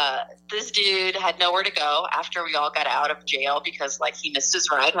this dude had nowhere to go after we all got out of jail because, like, he missed his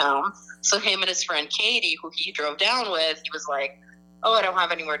ride home. So him and his friend Katie, who he drove down with, he was like, oh, I don't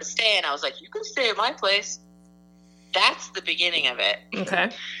have anywhere to stay. And I was like, you can stay at my place. That's the beginning of it.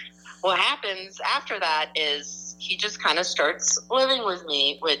 Okay. What happens after that is he just kind of starts living with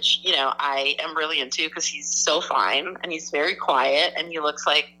me, which, you know, I am really into because he's so fine and he's very quiet and he looks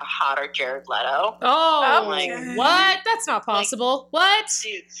like a hotter Jared Leto. Oh, like, what? That's not possible. What?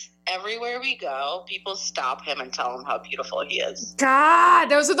 Dude, everywhere we go, people stop him and tell him how beautiful he is. God,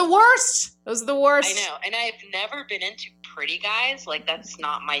 those are the worst. Those are the worst. I know. And I've never been into pretty guys. Like, that's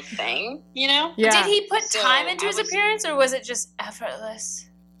not my thing, you know? Yeah. Did he put So, time into I his was- appearance, or was it just effortless?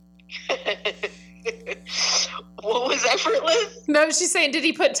 What was effortless? No, she's saying, did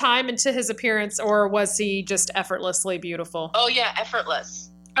he put time into his appearance, or was he just effortlessly beautiful? Oh, yeah,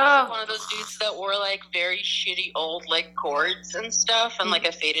 effortless. Oh, One of those dudes that wore like very shitty old like cords and stuff and like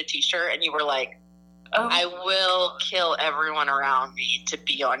a faded t-shirt, and you were like, oh. I will kill everyone around me to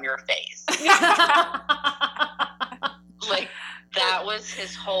be on your face. Like, that was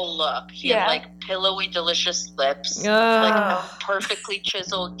his whole look. He Yeah. had like pillowy, delicious lips, Ugh. like a perfectly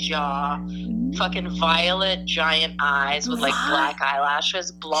chiseled jaw, fucking violet giant eyes with like What? black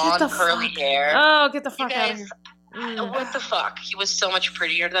eyelashes, blonde the curly fuck? hair. Oh, get the You fuck out of guys, here. what the fuck? He was so much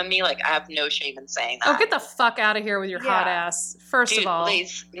prettier than me. Like, I have no shame in saying that. Oh, get the fuck out of here with your hot Yeah. ass. First Dude, of all.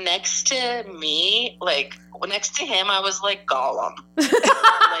 Lace, next to me, like, next to him, I was like Gollum.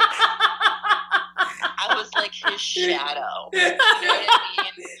 I was like his shadow. You know what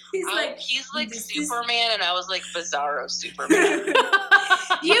I mean? He's like this is- Superman, and I was like Bizarro Superman.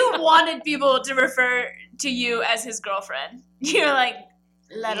 You wanted people to refer to you as his girlfriend. You're like,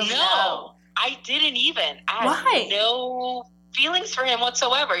 let him know. No, I didn't even. I Why? had no feelings for him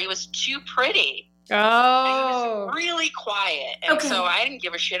whatsoever. He was too pretty. And he Oh. was really quiet. And Okay. so I didn't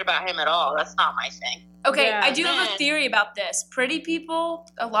give a shit about him at all. That's not my thing. Okay, Yeah. I do have a Then- theory about this. Pretty people,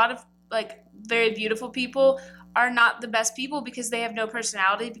 a lot of like very beautiful people, are not the best people because they have no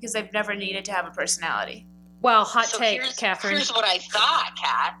personality, because they've never needed to have a personality. Well, hot So take, here's, Catherine. Here's what I thought,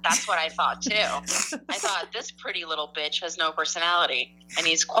 Kat. That's what I thought too. I thought this pretty little bitch has no personality, and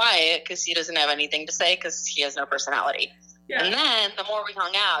he's quiet because he doesn't have anything to say because he has no personality. Yeah. And then the more we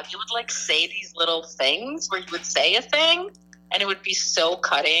hung out, he would like say these little things where he would say a thing, and it would be so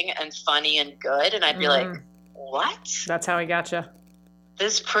cutting and funny and good, and I'd be like, "What? That's how he got you.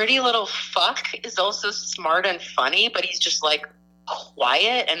 This pretty little fuck is also smart and funny, but he's just like."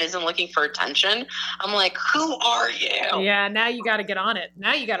 Quiet and isn't looking for attention. I'm like, who are you? Yeah, now you got to get on it.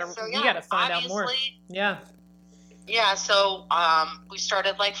 Now you got to So, you got to find out more. obviously, Yeah. Yeah, so we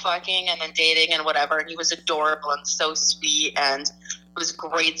started like fucking and then dating and whatever, and he was adorable and so sweet, and It was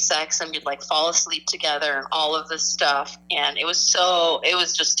great sex, and we'd like fall asleep together and all of this stuff. And it was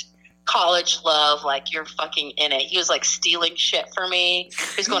just college love, like you're fucking in it. He was like stealing shit for me.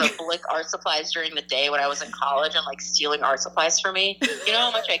 He was going to Blick art supplies during the day when I was in college and like stealing art supplies for me. You know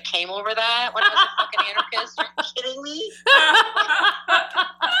how much I came over that when I was a fucking anarchist? Are you kidding me?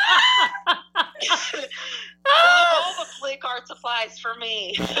 All the Blick art supplies for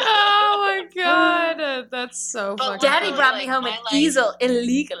me. Oh my god, that's so But fucking Daddy funny. brought me home an easel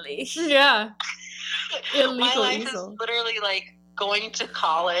illegally. Yeah. My Illegal life easel. is literally like going to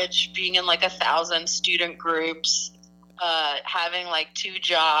college, being in like 1,000 student groups, having like 2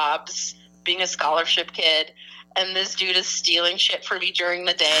 jobs, being a scholarship kid, and this dude is stealing shit for me during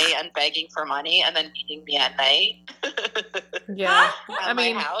the day and begging for money and then meeting me at night Yeah. at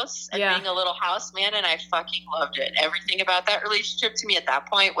my house and being a little house man, and I fucking loved it. Everything about that relationship to me at that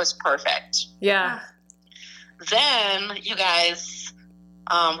point was perfect. Yeah. Then you guys,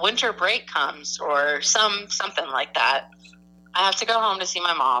 winter break comes or something like that. I have to go home to see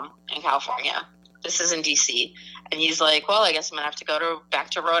my mom in California. This is in DC. And he's like, well, I guess I'm going to have to go back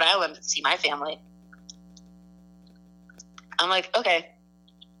to Rhode Island and see my family. I'm like, okay.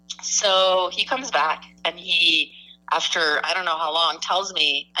 So he comes back and he, after I don't know how long, tells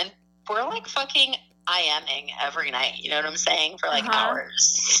me, and we're like fucking IMing every night. You know what I'm saying? For like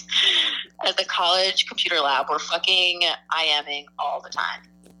hours. At the college computer lab, we're fucking IMing all the time.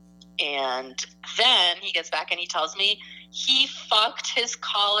 And then he gets back and he tells me he fucked his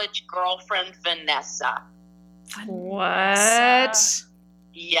college girlfriend, Vanessa. What?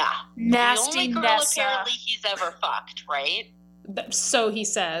 Yeah. Nasty the only girl Nessa. apparently he's ever fucked, right? So he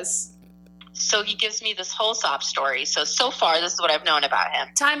says. So he gives me this whole sob story. So far, this is what I've known about him.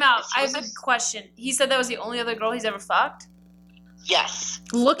 Time out. He I was have a question. He said that was the only other girl he's ever fucked? Yes.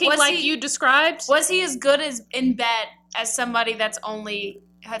 Looking Was like he- you described? Was he as good as in bed as somebody that's only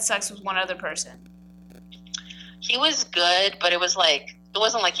had sex with one other person? He was good, but it wasn't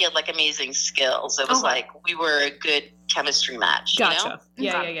like he had like amazing skills. It was Okay. like we were a good chemistry match. Gotcha.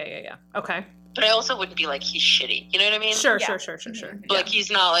 You know? Yeah. Okay. But I also wouldn't be like he's shitty. You know what I mean? Sure. Like he's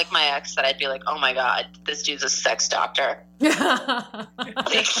not like my ex that I'd be like, oh my god, this dude's a sex doctor.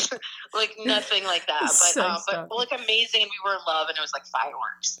 like nothing like that. But like amazing, and we were in love, and it was like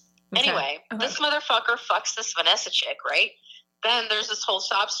fireworks. Okay. Anyway, this motherfucker fucks this Vanessa chick, right? Then there's this whole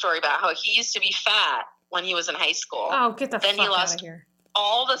sob story about how he used to be fat when he was in high school. Oh, get the Then fuck he out lost of here.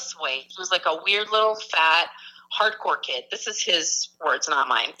 all this weight. He was like a weird little fat hardcore kid. This is his words, not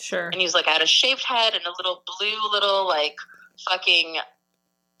mine. Sure. And he was like, I had a shaved head and a little blue like fucking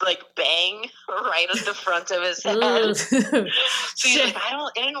like bang right at the front of his head. So he's like,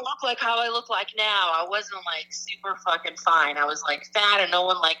 it didn't look like how I look like now. I wasn't like super fucking fine. I was like fat and no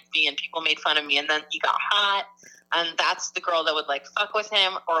one liked me and people made fun of me. And then he got hot. And that's the girl that would like fuck with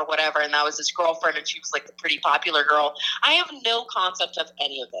him or whatever. And that was his girlfriend. And she was like the pretty popular girl. I have no concept of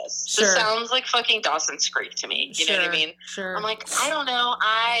any of this. Sure. This sounds like fucking Dawson's Creek to me. You know what I mean? Sure. I'm like, I don't know.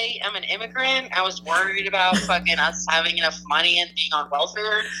 I am an immigrant. I was worried about fucking us having enough money and being on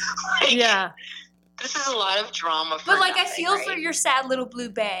welfare. Like, yeah. This is a lot of drama for But like, I nothing, feel right? for your sad little blue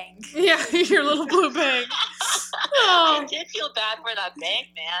bang. Yeah, your little blue bang. I did feel bad for that bang,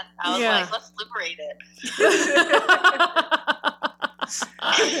 man. I was Yeah. like, let's liberate it.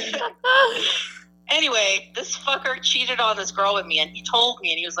 Anyway, this fucker cheated on this girl with me, and he told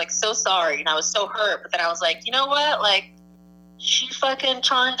me, and he was like so sorry, and I was so hurt. But then I was like, you know what? Like, she fucking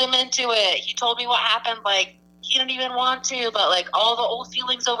turned him into it. He told me what happened. Like, he didn't even want to, but like all the old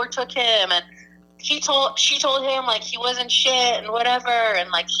feelings overtook him, and she told him like he wasn't shit and whatever, and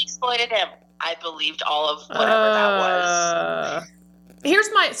like she exploited him. I believed all of whatever that was. Here's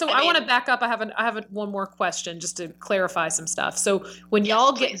my. So I want to back up. I have one more question just to clarify some stuff. So when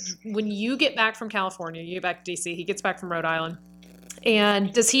when you get back from California, you get back to DC. He gets back from Rhode Island,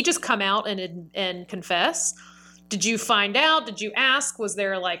 and does he just come out and confess? Did you find out? Did you ask? Was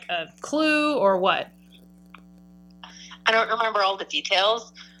there like a clue or what? I don't remember all the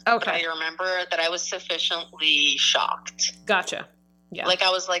details. Okay. But I remember that I was sufficiently shocked. Gotcha. Yeah. Like I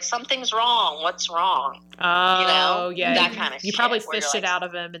was like, something's wrong. What's wrong? Oh, you know? yeah. That kind of You shit. probably where you're fished it like- out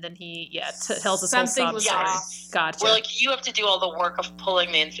of him, and then he tells us whole Something sob was story. off. Gotcha. Where like you have to do all the work of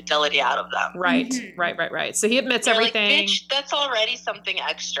pulling the infidelity out of them. Right. Right. So he admits You're everything. Like, bitch, that's already something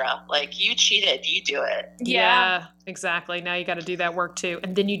extra. Like you cheated, you do it. Yeah, exactly. Now you got to do that work too,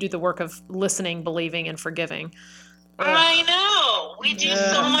 and then you do the work of listening, believing, and forgiving. I know. We do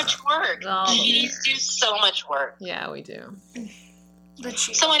so much work. Oh. Cheaties do so much work. Yeah, we do.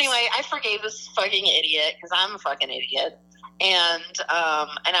 So anyway, I forgave this fucking idiot because I'm a fucking idiot. And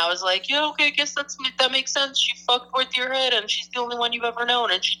I was like, yeah, okay, I guess that makes sense. She fucked with your head, and she's the only one you've ever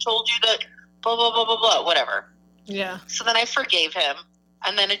known, and she told you that blah, blah, blah, blah, blah, whatever. Yeah. So then I forgave him,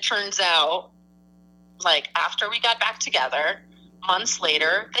 and then it turns out, like, after we got back together, months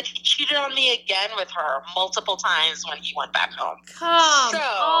later, that he cheated on me again with her multiple times when he went back home. Come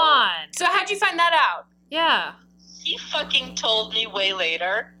on. So how'd you find that out? Yeah. He fucking told me way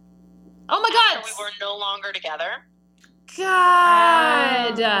later. Oh my God. We were no longer together.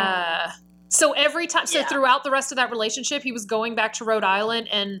 God. So every time, Yeah. throughout the rest of that relationship, he was going back to Rhode Island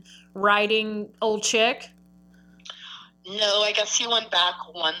and riding old chick? No, I guess he went back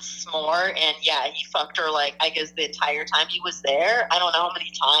once more, and yeah, he fucked her, like, I guess the entire time he was there. I don't know how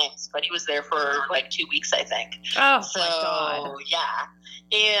many times, but he was there for, like, 2 weeks, I think. Oh, So, my God. yeah.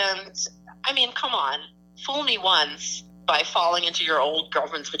 And, I mean, come on. Fool me once by falling into your old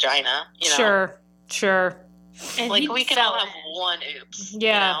girlfriend's vagina, you know? Sure. And Like, he we can fell all have in. one oops.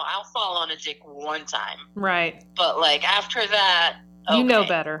 Yeah. You know? I'll fall on a dick one time. Right. But, like, after that, okay. You know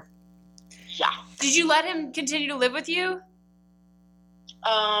better. Yeah. Did you let him continue to live with you?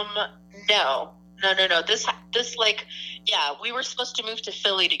 No. This, like, yeah, we were supposed to move to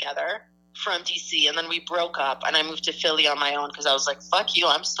Philly together from DC, and then we broke up, and I moved to Philly on my own because I was like, fuck you,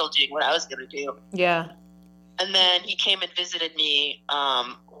 I'm still doing what I was going to do. Yeah. And then he came and visited me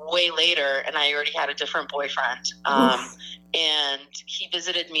way later, and I already had a different boyfriend. And he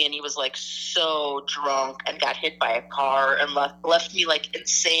visited me, and he was like so drunk and got hit by a car and left me like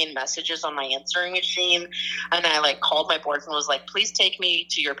insane messages on my answering machine. And I like called my boyfriend and was like, please take me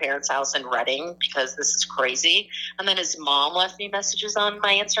to your parents' house in Reading because this is crazy. And then his mom left me messages on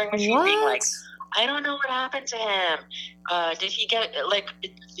my answering machine being like, I don't know what happened to him. Did he get, like,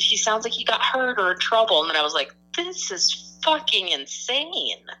 he sounds like he got hurt or in trouble. And then I was like, this is fucking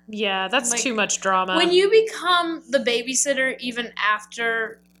insane. Yeah, that's Like, too much drama. When you become the babysitter, even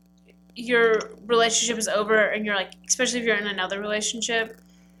after your relationship is over, and you're like, especially if you're in another relationship,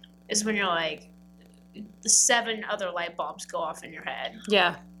 is when you're like, the 7 other light bulbs go off in your head.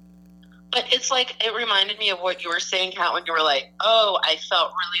 Yeah. But it's like, it reminded me of what you were saying, Kat, when you were like, oh, I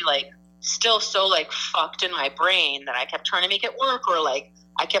felt really like, still so like fucked in my brain that I kept trying to make it work, or like,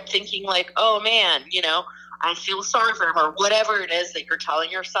 I kept thinking like, oh man, you know, I feel sorry for him, or whatever it is that you're telling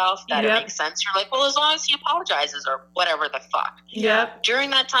yourself that it makes sense. You're like, well, as long as he apologizes or whatever the fuck. Yep.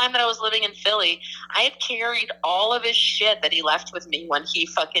 During that time that I was living in Philly, I had carried all of his shit that he left with me when he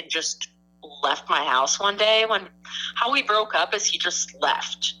fucking just left my house one day. How we broke up is he just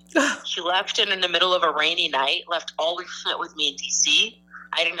left. He left in the middle of a rainy night, left all his shit with me in DC.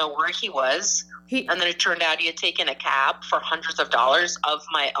 I didn't know where he was. And then it turned out he had taken a cab for hundreds of dollars of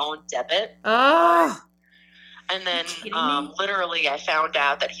my own debit. Oh. And then literally I found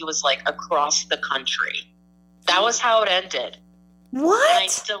out that he was like across the country. That was how it ended. What? And I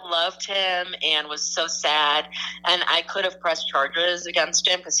still loved him and was so sad. And I could have pressed charges against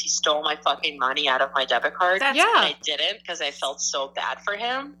him because he stole my fucking money out of my debit card. And I didn't because I felt so bad for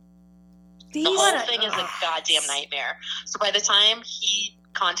him. The whole thing is a goddamn nightmare. So by the time he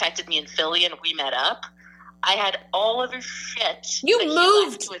contacted me in Philly and we met up, I had all of his shit. You that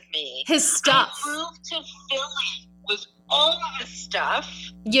moved he left with me. his stuff. I moved to Philly with all of his stuff.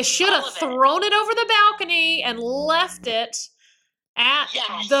 You should have thrown it over the balcony and left it at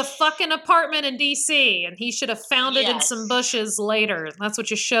the fucking apartment in DC, and he should have found it in some bushes later. That's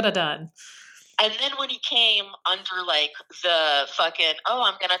what you should have done. And then when he came under like the fucking, oh,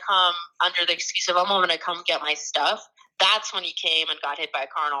 I'm going to come under the excuse of, I'm going to come get my stuff. That's when he came and got hit by a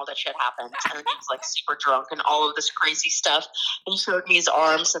car and all that shit happened. And then he was like super drunk and all of this crazy stuff. And he showed me his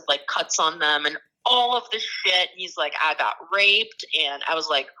arms with like cuts on them and all of this shit. He's like, I got raped. And I was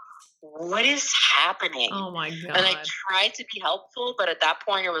like, what is happening? Oh my God. And I tried to be helpful, but at that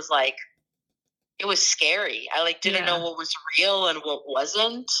point it was like, it was scary. I like didn't know what was real and what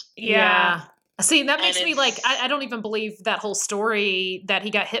wasn't. Yeah. See, that makes me like, I don't even believe that whole story that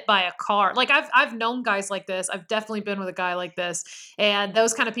he got hit by a car. Like I've known guys like this. I've definitely been with a guy like this. And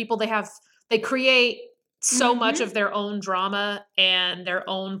those kind of people, they create so much of their own drama and their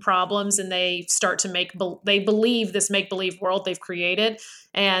own problems. And they start to they believe this make-believe world they've created,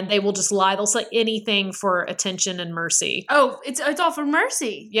 and they will just lie. They'll say anything for attention and mercy. Oh, it's all for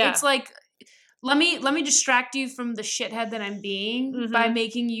mercy. Yeah. It's like, let me distract you from the shithead that I'm being by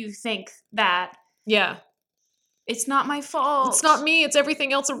making you think that it's not my fault. It's not me. It's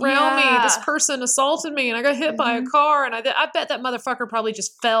everything else around me. This person assaulted me and I got hit by a car, and I bet that motherfucker probably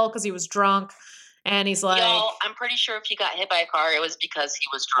just fell because he was drunk. And he's like, y'all, I'm pretty sure if he got hit by a car, it was because he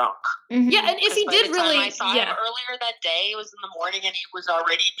was drunk. Yeah, and if he did really, I saw him earlier that day. It was in the morning, and he was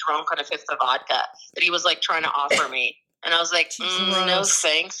already drunk on a fifth of vodka that he was like trying to offer me. And I was like, no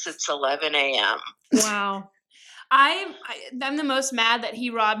thanks, it's 11 a.m. Wow. I'm the most mad that he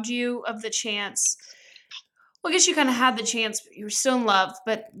robbed you of the chance. Well, I guess you kind of had the chance, but you were still in love.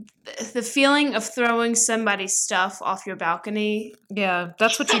 But the feeling of throwing somebody's stuff off your balcony, Yeah,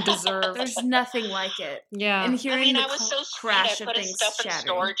 that's what you deserve. there's nothing like it. Yeah. And I hearing mean, the I was so sweet. crash I of put his things stuff in shattering.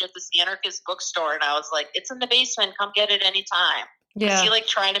 storage at this anarchist bookstore, and I was like, it's in the basement. Come get it anytime. Yeah. He like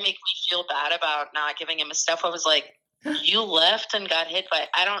trying to make me feel bad about not giving him his stuff. I was like, you left and got hit by,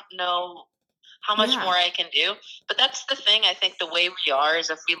 I don't know how much Yeah. more I can do. But that's the thing. I think the way we are is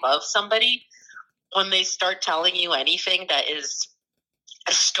if we love somebody, when they start telling you anything that is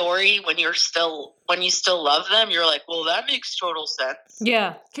a story when you still love them, you're like, well, that makes total sense.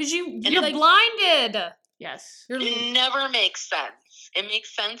 Yeah. Because You're like, blinded. yes. It never makes sense. It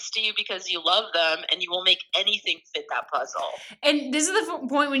makes sense to you because you love them, and you will make anything fit that puzzle. And this is the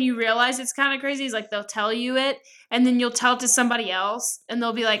point when you realize it's kind of crazy. Is like they'll tell you it, and then you'll tell it to somebody else, and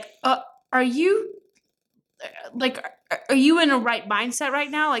they'll be like, are you in a right mindset right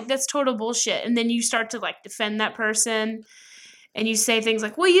now? Like, that's total bullshit. And then you start to like defend that person, and you say things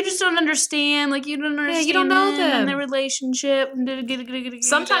like, well, you just don't understand. Like, you don't understand you don't know them and them. their relationship.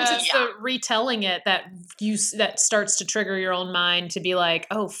 Sometimes it's Yeah. the retelling it that starts to trigger your own mind to be like,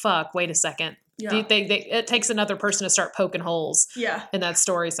 oh fuck, wait a second. Yeah. It takes another person to start poking holes Yeah. in that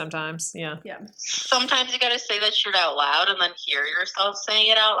story sometimes. Yeah. Sometimes you got to say that shit out loud and then hear yourself saying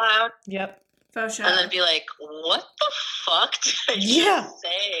it out loud. Yep. For sure. And then be like, what the fuck did I Yeah. just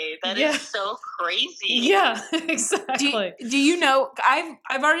say? That Yeah. is so crazy. Yeah, exactly. Do you know?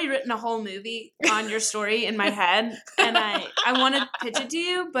 I've already written a whole movie on your story in my head, and I want to pitch it to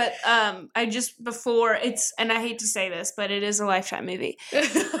you, but I just before it's, and I hate to say this, but it is a Lifetime movie.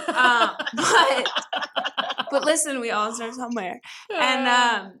 But listen, we all start somewhere,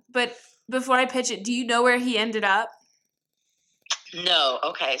 and but before I pitch it, do you know where he ended up? No.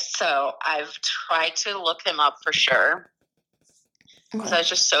 Okay. So I've tried to look him up for sure. Because I was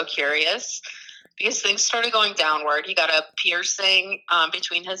just so curious. Because things started going downward. He got a piercing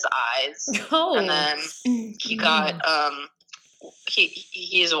between his eyes. Oh. And then he got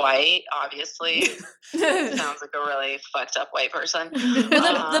he's white, obviously. Sounds like a really fucked up white person.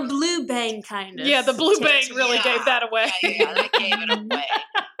 The blue bang kind of. Yeah, the blue bang tattoo. really gave that away. Yeah, that gave it away.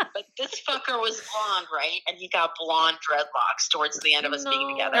 But this fucker was blonde, right? And he got blonde dreadlocks towards the end of us being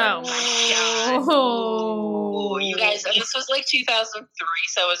together. Oh my god. Ooh, you guys, and this was like 2003,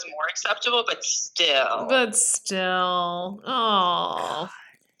 so it was more acceptable, but still. But still. Oh.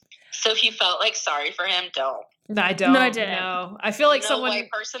 So if you felt like sorry for him, don't. I don't. No, I didn't. No. I feel like No someone. white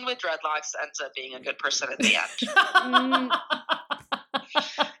person with dreadlocks ends up being a good person at the end.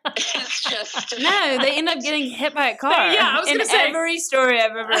 It's just No, they end up getting hit by a car. Yeah, I was gonna in say. every story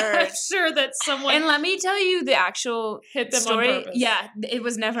I've ever heard. I'm sure that someone And let me tell you the actual hit them on story. purpose. Yeah, it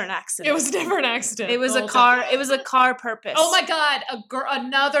was never an accident. It was never an accident. It was the a whole car. time. It was a car purpose. Oh my god!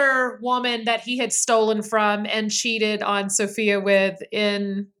 Another woman that he had stolen from and cheated on Sophia with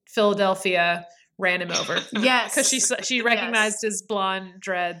in Philadelphia ran him over Yes, because she recognized his blonde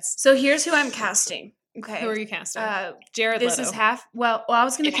dreads. So here's who I'm casting. Okay, Who are you casting? Jared this Leto. is half. Well, I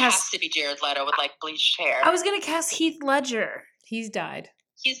was gonna it has cast. to be Jared Leto with like bleached hair. I was gonna cast Heath Ledger. He's died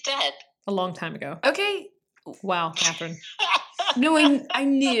He's dead. a long time ago. Okay, Wow, Catherine. no, I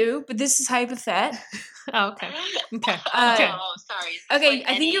knew, but this is hypothetical. Oh, okay. Okay. Oh, sorry. Is this Okay, like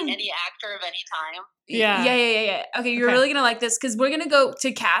I think you're- any actor of any time. Yeah. Yeah. Okay, you're Okay. really gonna like this because we're gonna go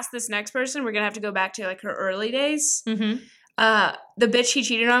to cast this next person. We're gonna have to go back to like her early days. Mm-hmm. The bitch he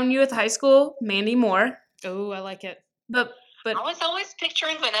cheated on you with high school, Mandy Moore. Oh, I like it. But I was always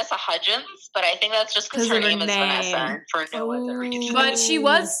picturing Vanessa Hudgens, but I think that's just because 'Cause her of her name is Vanessa name. and for no other reason. but she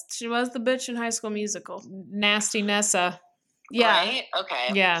was the bitch in High School Musical. Nasty Nessa. Yeah. Right? Okay.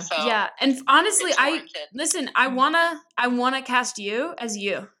 Yeah. So Yeah, and honestly, it's warranted. listen. I wanna cast you as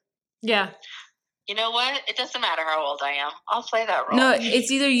you. Yeah. You know what? It doesn't matter how old I am. I'll play that role. No,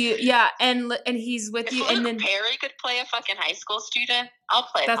 it's either you. Yeah, and he's with If you, Luke and then Perry could play a fucking high school student, I'll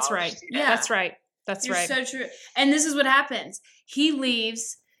play a That's college right. student. Yeah. That's right. That's you're right. so true. And this is what happens. He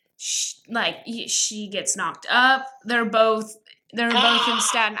leaves. She gets knocked up. They're both in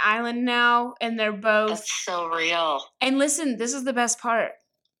Staten Island now, and they're both. That's so real. And listen, this is the best part.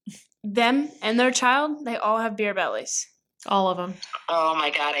 Them and their child, they all have beer bellies. All of them. Oh my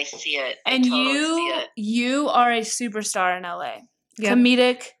god, I see it. I And totally see it. you are a superstar in LA. Yep.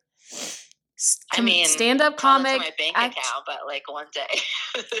 Comedic. I mean, stand-up Call it to comic. my bank act- account, but like one day.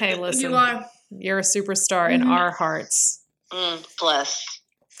 Hey, listen. You are. You're a superstar in Mhm. our hearts. Bless.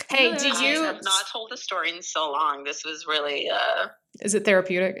 Hey, did I you? have not told the story in so long. This was really, Is it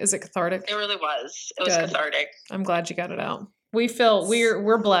therapeutic? Is it cathartic? it really was. It was Good. cathartic. I'm glad you got it out.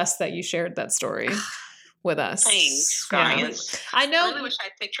 We're blessed that you shared that story with us. Thanks, Yeah. guys. I I know. really wish I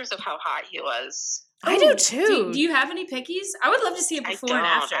had pictures of how hot he was. I do too. Do you have any pickies? I would love to see it I before don't. and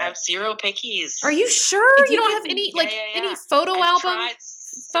after. I have zero pickies. Are you sure If you you don't could- have any Yeah. any photo I album? tried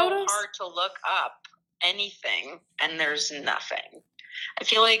so photos? hard to look up anything, and there's nothing. I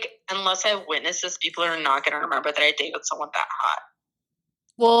feel like unless I have witnesses, people are not going to remember that I dated someone that hot.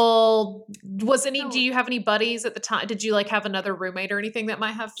 Well, do you have any buddies at the time? Did you like have another roommate or anything that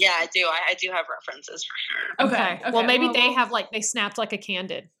might have? Yeah, I do. I do have references for sure. Okay. Well, maybe well, they we'll- have they snapped like a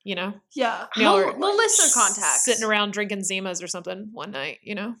candid, you know? Yeah. Y'all We'll, are, we'll list their contacts. Sitting around drinking Zimas or something one night,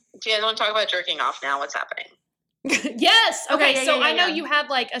 you know? Do you guys want to talk about jerking off now? What's happening? Yes. Okay. Okay, So yeah, I know yeah. you had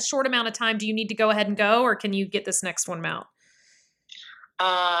like a short amount of time. Do you need to go ahead and go, or can you get this next one out?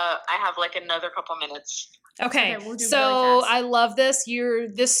 I have like another couple minutes. Okay. Okay, we'll do So really fast. I love this.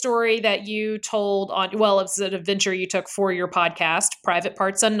 This story that you told on, well, it's an adventure you took for your podcast, Private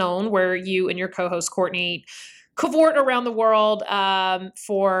Parts Unknown, where you and your co-host Courtney cavort around the world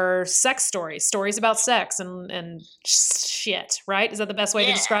for sex stories about sex and shit, right? Is that the best way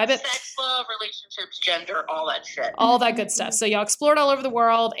to describe it? Sex, love, relationships, gender, all that shit. All that good stuff. So y'all explored all over the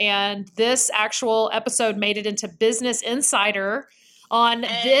world, and this actual episode made it into Business Insider on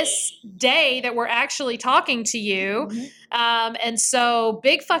this day that we're actually talking to you. And so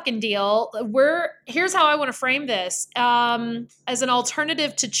big fucking deal. Here's how I want to frame this. As an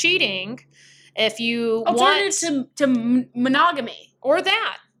alternative to cheating, if you Alternative to monogamy. or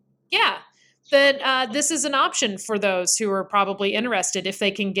that, yeah, then this is an option for those who are probably interested if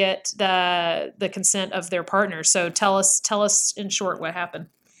they can get the consent of their partner. So tell us in short what happened.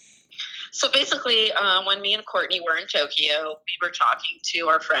 So basically, when me and Courtney were in Tokyo, we were talking to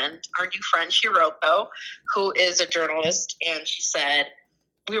our new friend Shiroko, who is a journalist, and she said,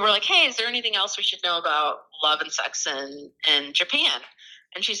 we were like, hey, is there anything else we should know about love and sex in Japan?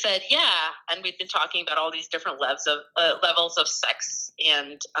 And she said, yeah. And we've been talking about all these different levels of sex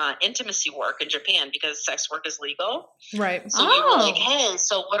and intimacy work in Japan because sex work is legal. Right. So we were like, hey,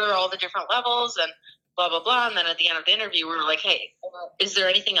 so what are all the different levels and blah, blah, blah. And then at the end of the interview, we were like, hey, is there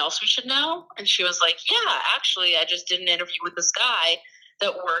anything else we should know? And she was like, yeah, actually, I just did an interview with this guy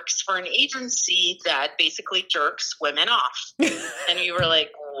that works for an agency that basically jerks women off. And you were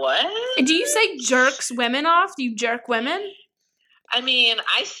like, what? Do you say jerks women off? Do you jerk women? I mean,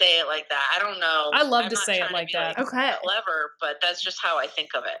 I say it like that. I don't know. I love I'm to not say it trying like be, that. Okay. Clever, but that's just how I think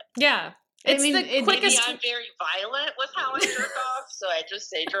of it. Yeah. It's mean, the maybe quickest. Maybe I'm very violent with how I jerk off, so I just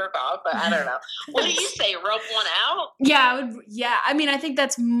say jerk off, but I don't know. What do you say? Rub one out? Yeah. I mean, I think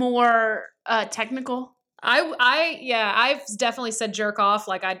that's more technical. I've definitely said jerk off.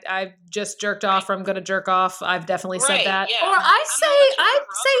 Like I've just jerked off, or I'm gonna jerk off. I've definitely said Right, that. yeah. Or I'm not much of a I'd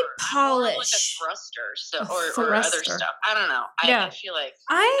say rubber. More like a polish. thruster, so, A or other thruster. stuff. I don't know. Yeah. I feel like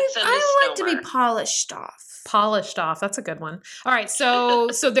I It's a like to be misnomer. polished off. Polished off. That's a good one. All right. So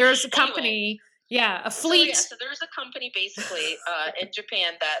there's a company. Yeah, a fleet. So there's a company basically in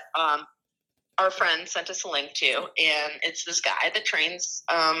Japan that our friend sent us a link to, and it's this guy that trains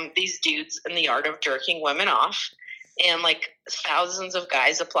these dudes in the art of jerking women off, and like thousands of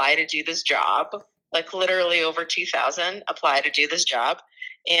guys apply to do this job, like literally over 2,000 apply to do this job,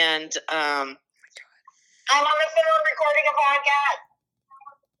 and I'm on the phone recording a podcast.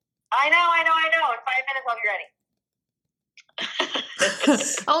 I know. In 5 minutes I'll be ready.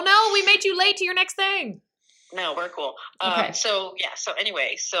 Oh no, we made you late to your next thing. No, we're cool. Okay. So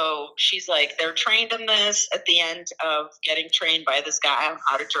anyway, so she's like, they're trained in this. At the end of getting trained by this guy on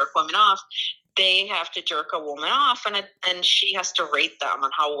how to jerk women off, they have to jerk a woman off, and she has to rate them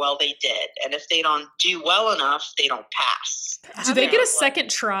on how well they did. And if they don't do well enough, they don't pass. Do they get a Like, second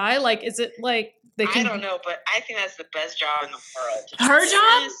try? Like, is it like they I can? don't know, but I think that's the best job in the world. Her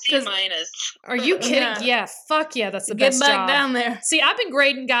job? C 'Cause- minus. Are you kidding? Yeah. Yeah. Fuck yeah, that's the Get best back job. down there. See, I've been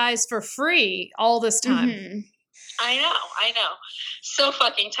grading guys for free all this time. Mhm. I know. So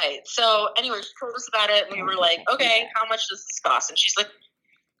fucking tight. So anyway, she told us about it, and we were like, okay, how much does this cost? And she's like,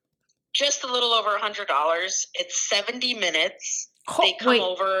 just a little over $100. It's 70 minutes. They come Wait,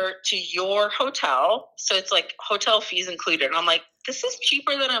 over to your hotel. So it's like hotel fees included. And I'm like, this is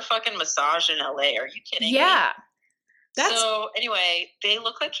cheaper than a fucking massage in LA. Are you kidding me? Yeah. So anyway, they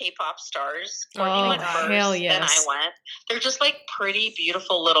look like K-pop stars. Oh, Courtney went hell first, then I yes. went. They're just like pretty,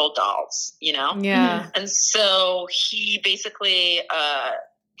 beautiful little dolls, you know? yeah. And so he basically,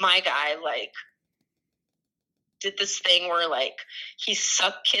 my guy, like, did this thing where, like, he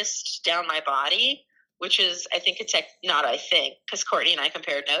suck kissed down my body which is, I think because Courtney and I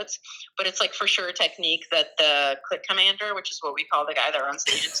compared notes, but it's like for sure a technique that the Clit Commander, which is what we call the guy that runs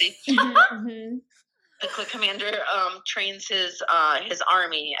the agency, the Clit Commander trains his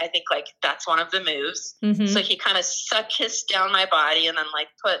army. I think like that's one of the moves. Mm-hmm. So he kind of suck-kissed down my body and then like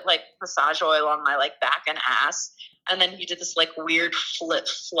put like massage oil on my like back and ass. And then he did this like weird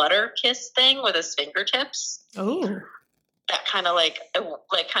flutter kiss thing with his fingertips. Oh. That kind of like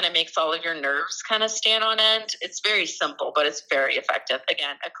kind of makes all of your nerves kind of stand on end. It's very simple, but it's very effective.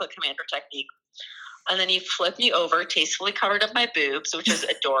 Again, a Clit Commander technique. And then he flipped me over, tastefully covered up my boobs, which is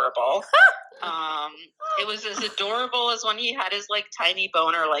adorable. It was as adorable as when he had his like tiny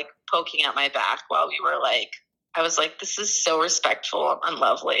boner like poking at my back while we were like, I was like, this is so respectful and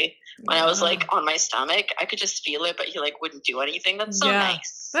lovely. When I was like on my stomach, I could just feel it, but he like wouldn't do anything. That's so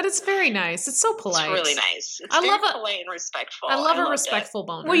nice. That is very nice. It's so polite. It's really nice. It's very polite and respectful. I love a respectful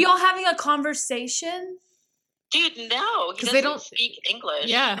boner. Were y'all having a conversation? Dude, no. Because they don't speak English.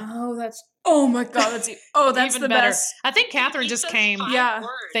 Yeah. Oh my God. That's even the better. best. I think Catherine just came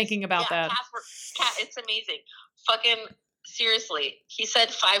thinking about that. It's amazing. Fucking seriously. He said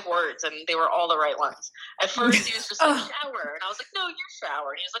 5 words and they were all the right ones. At first he was just like, shower. And I was like, no, you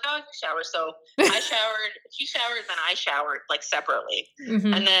shower. And he was like, oh, you shower. So I showered. He showered, then I showered like separately.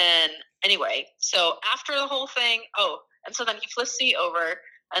 Mm-hmm. And then anyway, so after the whole thing, and so then he flips me over.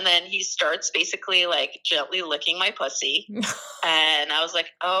 And then he starts basically like gently licking my pussy. And I was like,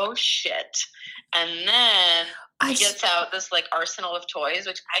 oh shit. And then he gets out this like arsenal of toys,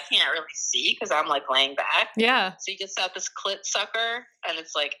 which I can't really see because I'm like laying back. Yeah. So he gets out this clit sucker and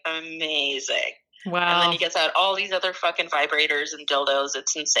it's like amazing. Wow. And then he gets out all these other fucking vibrators and dildos.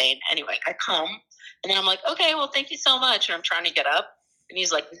 It's insane. Anyway, I come and then I'm like, okay, well, thank you so much. And I'm trying to get up. And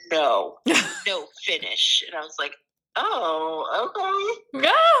he's like, no, finish. And I was like, oh, okay.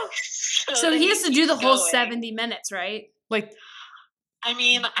 Yeah. So he has to do the whole 70 minutes, right? Like, I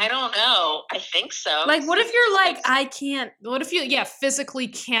mean, I don't know. I think so. Like, what if you're like, I can't? What if you, physically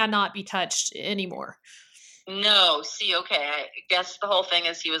cannot be touched anymore? No. See, okay. I guess the whole thing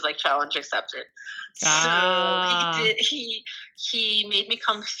is he was like challenge accepted. So he made me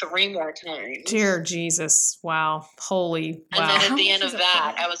come 3 more times. Dear Jesus. Wow. Holy. Wow. And then at the end of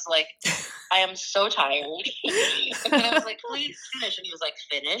that, I was like, I am so tired. And then I was like, please finish. And he was like,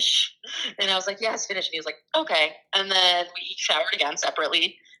 finish? And I was like, yes, finish. And he was like, okay. And then we each showered again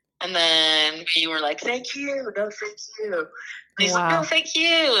separately. And then we were like, thank you. No, thank you. And he's like, no, thank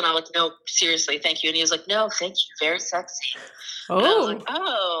you. And I'm like, no, seriously, thank you. And he was like, no, thank you. Very sexy. Oh. And I was like,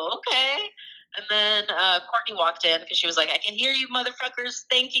 oh, okay. And then Courtney walked in because she was like, I can hear you motherfuckers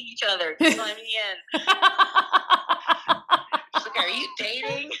thanking each other. Just let me in. She's like, are you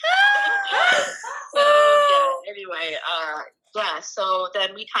dating? Anyway, so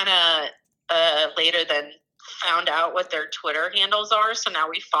then we kind of later then found out what their Twitter handles are. So now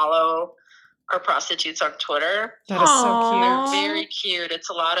we follow our prostitutes on Twitter. That is so cute. They're very cute. It's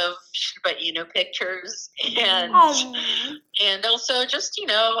a lot of Shiba Inu pictures and also just,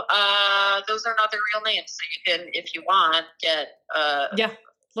 those are not their real names. So you can, if you want, get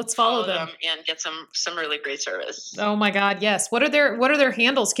let's follow them and get some really great service. Oh my God, yes. What are their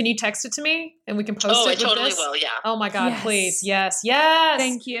handles? Can you text it to me and we can post it? Oh, I with totally this? will. Yeah. Oh my God, Yes. please, yes.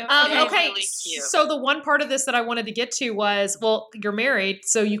 Thank you. Okay, really cute. so the one part of this that I wanted to get to was, well, you're married,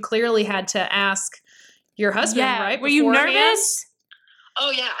 so you clearly had to ask your husband, right? Were you beforehand? nervous?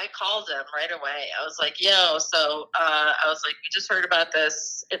 Oh yeah, I called him right away. I was like, yo, so I was like, we just heard about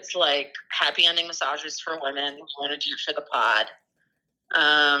this. It's like happy ending massages for women. We want to do it for the pod.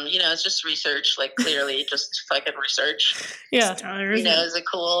 It's just research, like clearly just fucking research. Yeah. Is it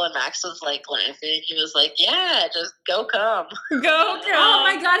cool? And Max was like laughing. He was like, yeah, just go come. Go. Oh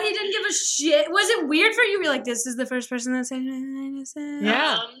my God, he didn't give a shit. Was it weird for you? You're like, this is the first person that said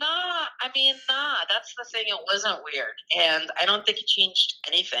Yeah. Nah, that's the thing. It wasn't weird. And I don't think it changed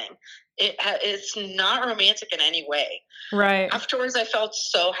anything. It's not romantic in any way. Right. Afterwards, I felt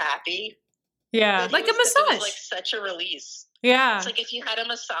so happy. Yeah. Like a It massage. was like such a release. Yeah. It's like if you had a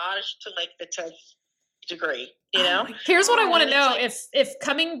massage to like the 10th degree, Here's what I want to And know. it's If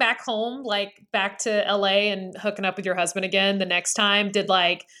coming back home, like back to LA and hooking up with your husband again the next time, did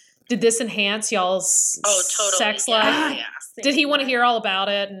this enhance y'all's totally. sex Yeah, life? yeah. Did he want to hear all about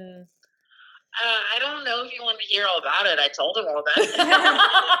it? And I don't know if he wanted to hear all about it. I told him all about it.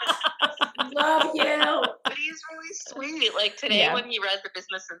 Love you. But he's really sweet. Like today when he read the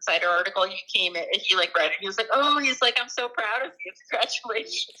Business Insider article, he read it. He was like, I'm so proud of you.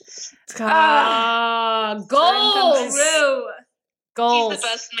 Congratulations. Goals. True. Goals. He's the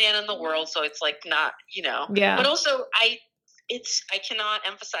best man in the world. So it's like not, Yeah. But also I cannot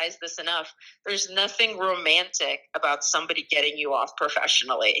emphasize this enough. There's nothing romantic about somebody getting you off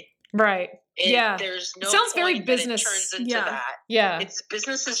professionally. Right. Yeah. There's no it sounds very point business. That it turns into that. Yeah. It's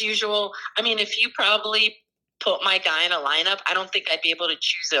business as usual. I mean, if you probably put my guy in a lineup, I don't think I'd be able to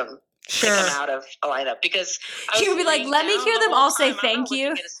choose him. Sure. Pick him out of a lineup because she would be like, "Let me hear them all say thank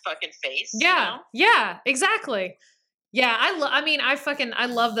you." At his fucking face. Yeah. You know? Yeah. Exactly. Yeah. I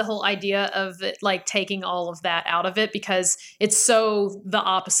love the whole idea of it, like taking all of that out of it because it's so the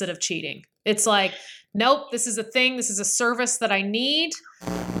opposite of cheating. It's like, nope, this is a thing. This is a service that I need.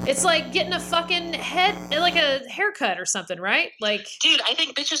 It's like getting a fucking like a haircut or something, right? Like, dude, I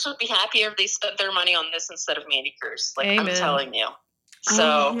think bitches would be happier if they spent their money on this instead of manicures. Like, amen. I'm telling you.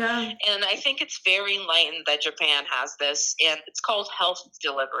 So, and I think it's very enlightened that Japan has this, and it's called health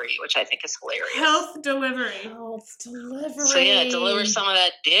delivery, which I think is hilarious. Health delivery. So yeah, deliver some of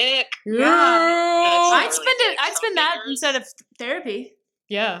that dick. Yeah. I'd spend that instead of therapy.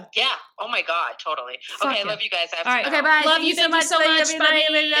 Yeah. Yeah. Oh my God. Totally. Fuck okay. yeah. I love you guys. I have all right. to Okay. go. Bye. Love you so much. Love you so much.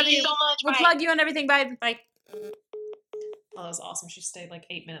 Thank you so much. We'll Bye. plug you on everything. Bye. Bye. Oh, that was awesome. She stayed like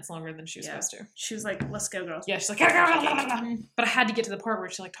 8 minutes longer than she was supposed to. She was like, "Let's go, girls." Yeah, she's like, but I had to get to the part where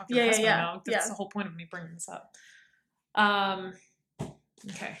she like talked to her husband. Now. That's the whole point of me bringing this up.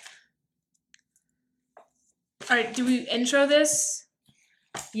 Okay. All right. Do we intro this?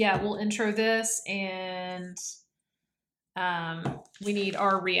 Yeah, we'll intro this, and we need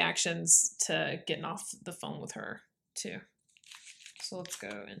our reactions to getting off the phone with her too. So let's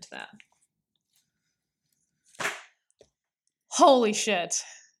go into that. Holy shit.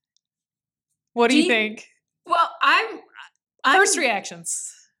 What do you think? Well, I'm First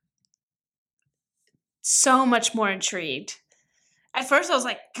reactions. So much more intrigued. At first I was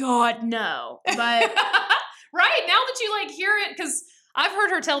like, God, no. But right, now that you like hear it, because I've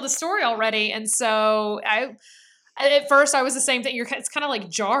heard her tell the story already, and so at first I was the same thing. It's kind of like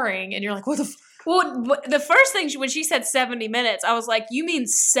jarring, and you're like, what the Well, the first thing, when she said 70 minutes, I was like, you mean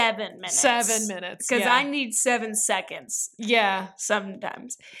 7 minutes. 7 minutes. Because I need 7 seconds. Yeah.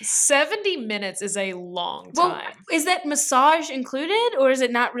 Sometimes. 70 minutes is a long time. Well, is that massage included, or is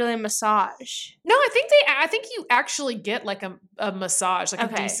it not really a massage? No, I think you actually get like a massage,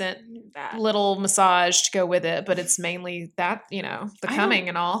 like a decent little massage to go with it, but it's mainly that, the coming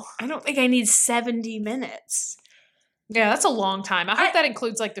and all. I don't think I need 70 minutes. Yeah, that's a long time. I hope that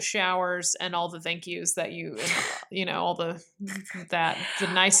includes like the showers and all the thank yous that all the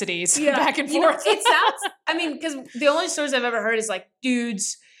niceties back and forth. It sounds, because the only stories I've ever heard is like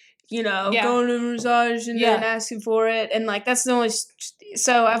dudes, going to a massage and then asking for it. And like, that's the only,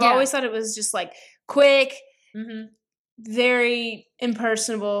 so I've always thought it was just like quick, very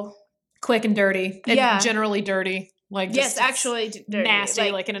impersonable. Quick and dirty. And generally dirty. Like yes, actually dirty. Nasty,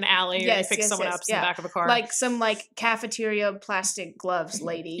 like in an alley, or you pick someone up in the back of a car. Like some like cafeteria plastic gloves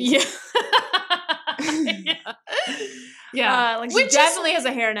lady. Yeah. Yeah. Like she definitely has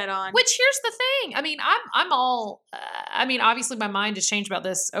a hairnet on. Which here's the thing. I mean, I'm all obviously my mind has changed about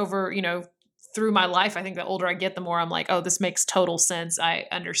this over, through my life. I think the older I get, the more I'm like, oh, this makes total sense. I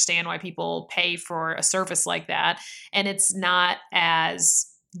understand why people pay for a service like that. And it's not as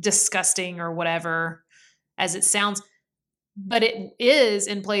disgusting or whatever as it sounds, but it is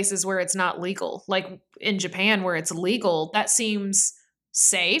in places where it's not legal. Like in Japan where it's legal, that seems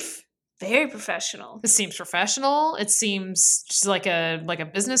safe. Very professional. It seems professional. It seems just like a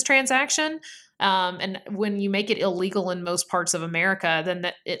business transaction. And when you make it illegal in most parts of America,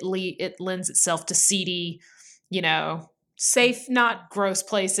 then it lends itself to seedy, safe, not gross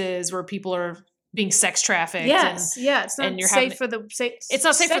places where people are being sex trafficked. Yes, it's not safe for the it's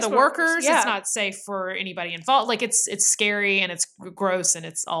not safe for the workers. Yeah. It's not safe for anybody involved. Like it's scary and it's gross and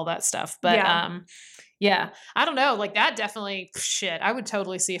it's all that stuff. But yeah, I don't know. Like that definitely shit. I would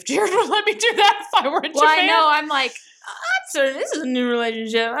totally see if Jared would let me do that if I were in Japan. I know. I'm like, sir, this is a new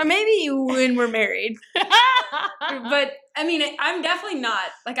relationship. Maybe when we're married. But I'm definitely not.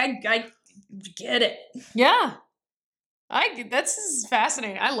 Like I get it. Yeah. That's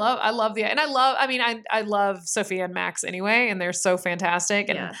fascinating. I love Sophia and Max anyway, and they're so fantastic.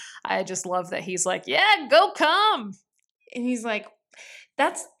 And I just love that he's like, yeah, go come. And he's like,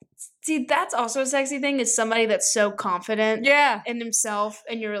 that's also a sexy thing, is somebody that's so confident in himself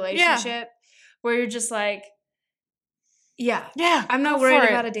and your relationship where you're just like, I'm not worried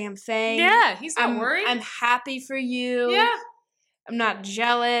about a damn thing. Yeah, he's not worried. I'm happy for you. Yeah. I'm not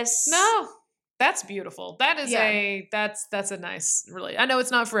jealous. No. That's beautiful. That is that's a nice, really. I know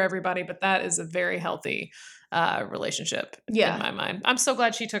it's not for everybody, but that is a very healthy relationship in my mind. I'm so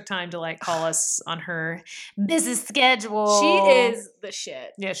glad she took time to like call us on her busy schedule. She is the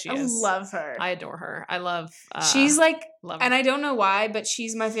shit. Yeah, she I is. love her. I adore her. I love. She's like, love and her. I don't know why, but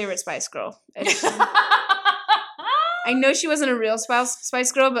she's my favorite Spice Girl. I know she wasn't a real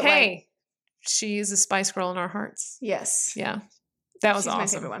Spice Girl, but hey, like, she's a Spice Girl in our hearts. yes, Yeah. That was she's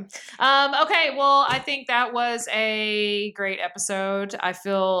awesome. my favorite one. Okay, well, I think that was a great episode. I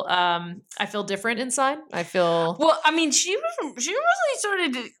feel different inside. I feel Well, I mean, she really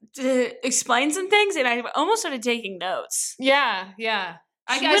started to explain some things, and I almost started taking notes. yeah.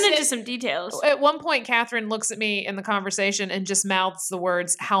 She went into some details. At one point, Catherine looks at me in the conversation and just mouths the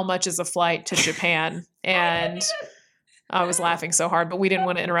words, "How much is a flight to Japan?" And I was laughing so hard, but we didn't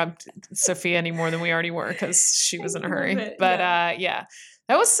want to interrupt Sophia any more than we already were because she was in a hurry. But yeah,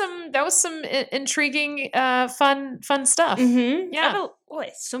 that was some intriguing, fun stuff. Mm-hmm. Yeah,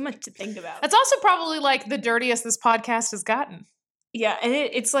 So much to think about. that's also probably like the dirtiest this podcast has gotten. Yeah, and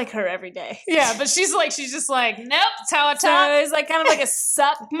it's like her every day. Yeah, but she's just like, nope, that's how I So talk. it's like kind of like a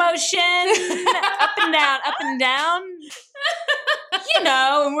suck motion, up and down. You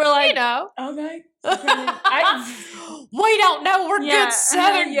know, and we're like, You know, okay. we don't know. We're Yeah, good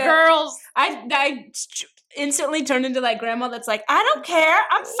Southern yeah. girls. I instantly turned into like grandma that's like, I don't care.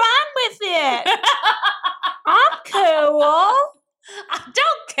 I'm fine with it. I'm cool. I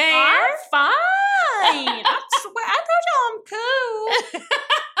don't care. I'm fine. I swear, I told y'all I'm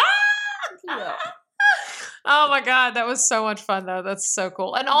cool. Yeah. Oh my God, that was so much fun though. That's so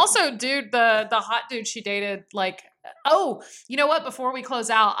cool. And also, dude, the hot dude she dated, like, oh, you know what? Before we close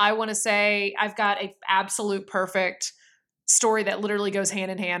out, I want to say I've got a absolute perfect story that literally goes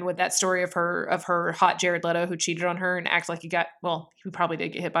hand in hand with that story of her hot Jared Leto who cheated on her and acts like he probably did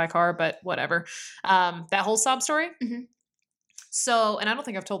get hit by a car, but whatever. That whole sob story. Mhm. So, and I don't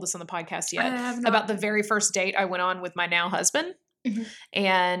think I've told this on the podcast yet I have not. about the very first date I went on with my now husband Mhm.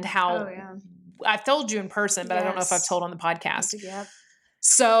 and how Oh, yeah. I've told you in person, but I don't know if I've Yes. told on the podcast. Yeah.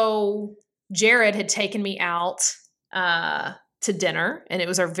 So Jared had taken me out to dinner, and it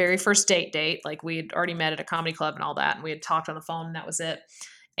was our very first date. Like we had already met at a comedy club and all that, and we had talked on the phone, and that was it.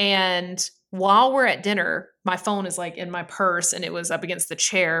 And while we're at dinner, my phone is like in my purse, and it was up against the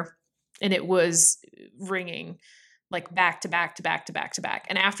chair, and it was ringing like back to back to back to back to back.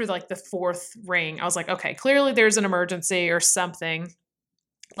 And after like the fourth ring, I was like, okay, clearly there's an emergency or something.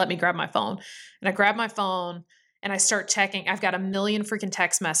 Let me grab my phone. And I grab my phone and I start checking. I've got a million freaking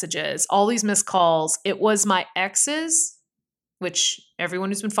text messages, all these missed calls. It was my ex's, which everyone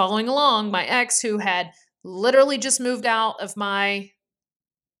who's been following along, my ex who had literally just moved out of my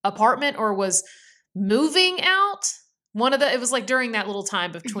apartment or was moving out. It was like during that little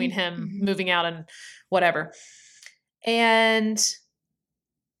time between him moving out and whatever. And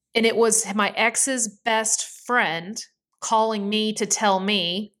it was my ex's best friend calling me to tell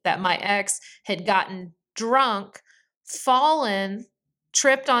me that my ex had gotten drunk, fallen,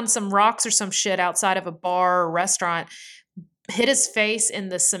 tripped on some rocks or some shit outside of a bar or restaurant, hit his face in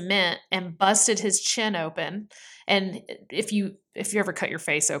the cement and busted his chin open. And if you ever cut your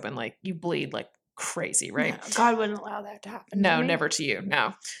face open, like you bleed like crazy, right? No, God wouldn't allow that to happen. No, to me. never to you.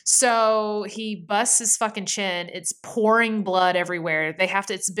 No. So he busts his fucking chin. It's pouring blood everywhere.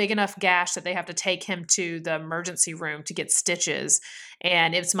 It's a big enough gash that they have to take him to the emergency room to get stitches.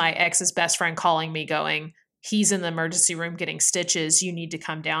 And it's my ex's best friend calling me going, he's in the emergency room getting stitches. You need to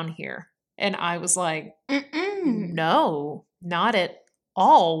come down here. And I was like, no, not at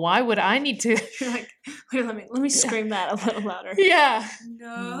all. Why would I need to? You're like, wait, let me scream that a little louder. Yeah.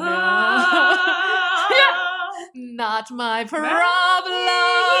 No. Not my problem.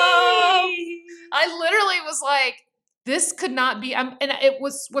 I literally was like, this could not be. And it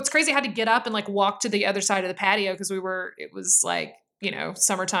was, what's crazy, I had to get up and like walk to the other side of the patio because it was like,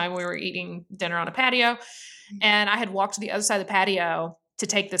 summertime. We were eating dinner on a patio. And I had walked to the other side of the patio to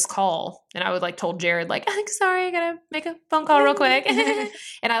take this call. And I would like told Jared, like, I'm sorry, I gotta make a phone call real quick.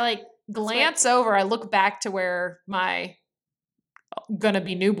 And I like glance over, I look back to where my gonna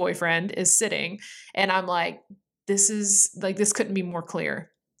be new boyfriend is sitting. And I'm like, this couldn't be more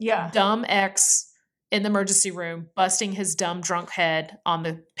clear. Yeah. Dumb ex in the emergency room, busting his dumb drunk head on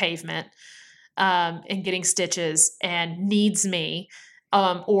the pavement, and getting stitches and needs me,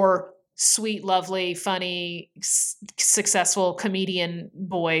 or sweet, lovely, funny, successful comedian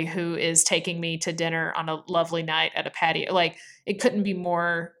boy who is taking me to dinner on a lovely night at a patio. Like, it couldn't be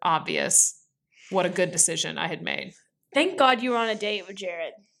more obvious what a good decision I had made. Thank God you were on a date with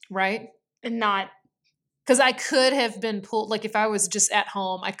Jared. Right? And not Because I could have been pulled, like if I was just at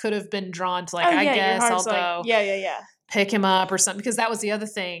home, I could have been drawn to I guess I'll go pick him up or something. Because that was the other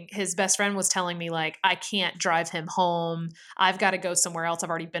thing. His best friend was telling me I can't drive him home. I've got to go somewhere else. I've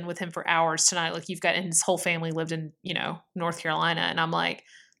already been with him for hours tonight. And his whole family lived in, North Carolina. And I'm like,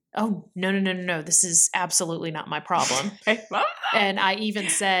 oh, no. This is absolutely not my problem. And I even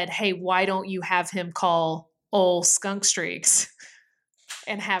said, hey, why don't you have him call old Skunk Streaks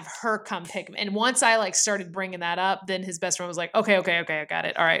and have her come pick him? And once I started bringing that up, then his best friend was like, okay, I got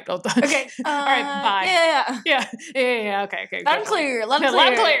it. All right. Okay. All right. Bye. Yeah. Okay. Loud and clear. Loud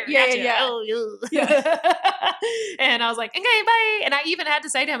and clear. Yeah. And I was like, okay, bye. And I even had to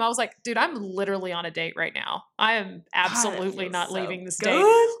say to him, I was like, dude, I'm literally on a date right now. I am absolutely not leaving this date.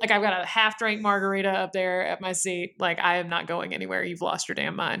 I've got a half-drink margarita up there at my seat. I am not going anywhere. You've lost your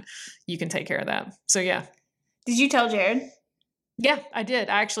damn mind. You can take care of that. So yeah. Did you tell Jared? Yeah, I did.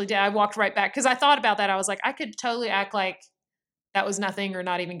 I actually did. I walked right back because I thought about that. I was like, I could totally act like that was nothing or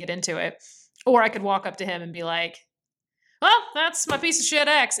not even get into it. Or I could walk up to him and be like, well, that's my piece of shit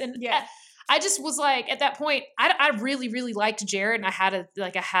ex. And I just was like, at that point, I really, really liked Jared. And I had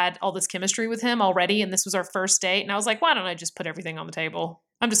all this chemistry with him already. And this was our first date. And I was like, why don't I just put everything on the table?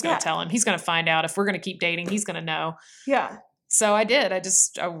 I'm just going to tell him. He's going to find out. If we're going to keep dating, he's going to know. Yeah. So I did. I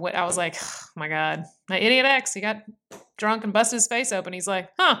was like, oh my God, my idiot ex, he got drunk and busted his face open. He's like,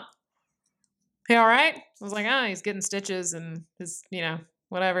 huh, he all right? I was like, oh, he's getting stitches and his,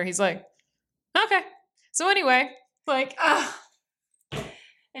 whatever. He's like, okay. So anyway, and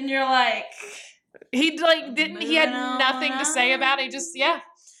you're like, he had nothing to say about it.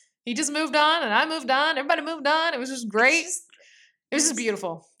 He just moved on and I moved on. Everybody moved on. It was just great. It was just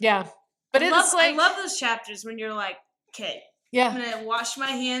beautiful. Yeah. But I love those chapters when you're like, okay. Yeah. I'm going to wash my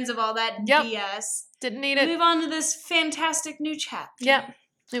hands of all that BS. Didn't need it. Move on to this fantastic new chapter. Yeah.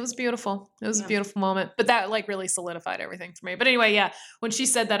 It was beautiful. It was a beautiful moment. But that really solidified everything for me. But anyway, yeah. When she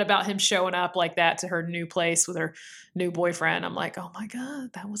said that about him showing up like that to her new place with her new boyfriend, I'm like, oh my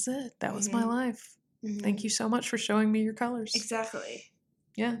God, that was it. That was my life. Mm-hmm. Thank you so much for showing me your colors. Exactly.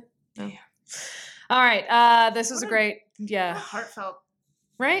 Yeah. No. Yeah. All right. This was a great, heartfelt.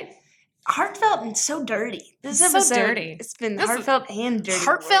 Right? Heartfelt and so dirty. This episode, so dirty. It's been heartfelt and dirty.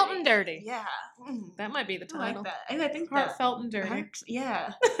 Heartfelt and dirty. Yeah. That might be the title. I like that. I think heartfelt and dirty.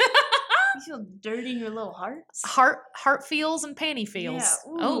 Yeah. You feel dirty in your little hearts? Heart feels and panty feels.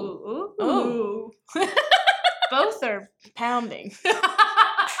 Yeah. Ooh. Both are pounding.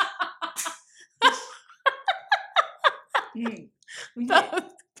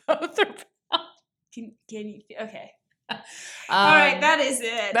 Both are pounding. Can you? Okay. All right, that is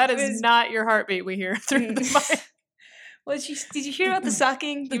it. That is not your heartbeat we hear through the mic. Well, did you hear about the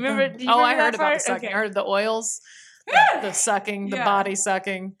sucking? Do you remember? I heard about the sucking. Okay. I heard the oils, the sucking, the body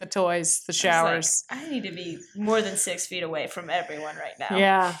sucking, the toys, the showers. I need to be more than 6 feet away from everyone right now.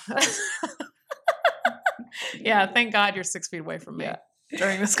 Yeah. Yeah, thank God you're 6 feet away from me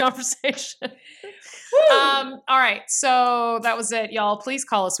during this conversation. All right, so that was it, y'all. Please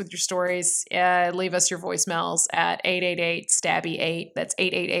call us with your stories. Leave us your voicemails at 888-STABBY-8. That's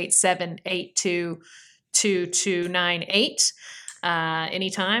 888-782-2298.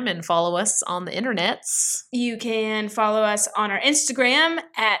 Anytime, and follow us on the internets. You can follow us on our Instagram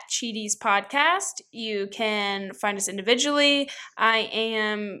at Cheaties Podcast. You can find us individually. I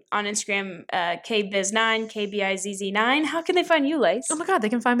am on Instagram, KBiz9, KBIZZ9. How can they find you, Lace? Oh my God, they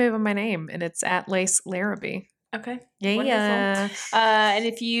can find me by my name, and it's at Lace Larrabee. Okay. Yeah. Wonderful. And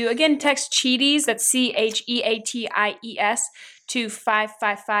if you, again, text Cheaties, that's CHEATIES, to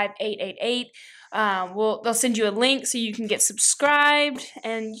 555-888. They'll send you a link so you can get subscribed,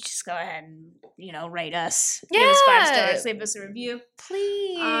 and you just go ahead and rate us. Yeah. Give us 5 stars. Leave us a review,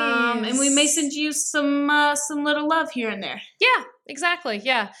 please. And we may send you some little love here and there. Yeah, exactly.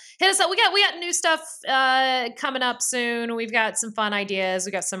 Yeah, hit us up. We got new stuff coming up soon. We've got some fun ideas.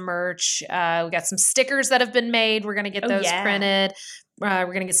 We got some merch. We got some stickers that have been made. We're gonna get those printed. We're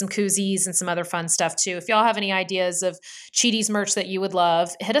going to get some koozies and some other fun stuff too. If y'all have any ideas of Cheaties merch that you would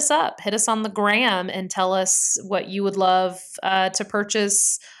love, hit us up. Hit us on the gram and tell us what you would love to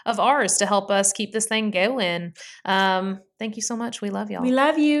purchase of ours to help us keep this thing going. Thank you so much. We love y'all. We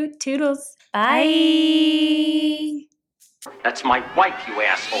love you. Toodles. Bye. That's my wife, you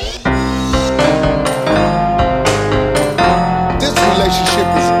asshole.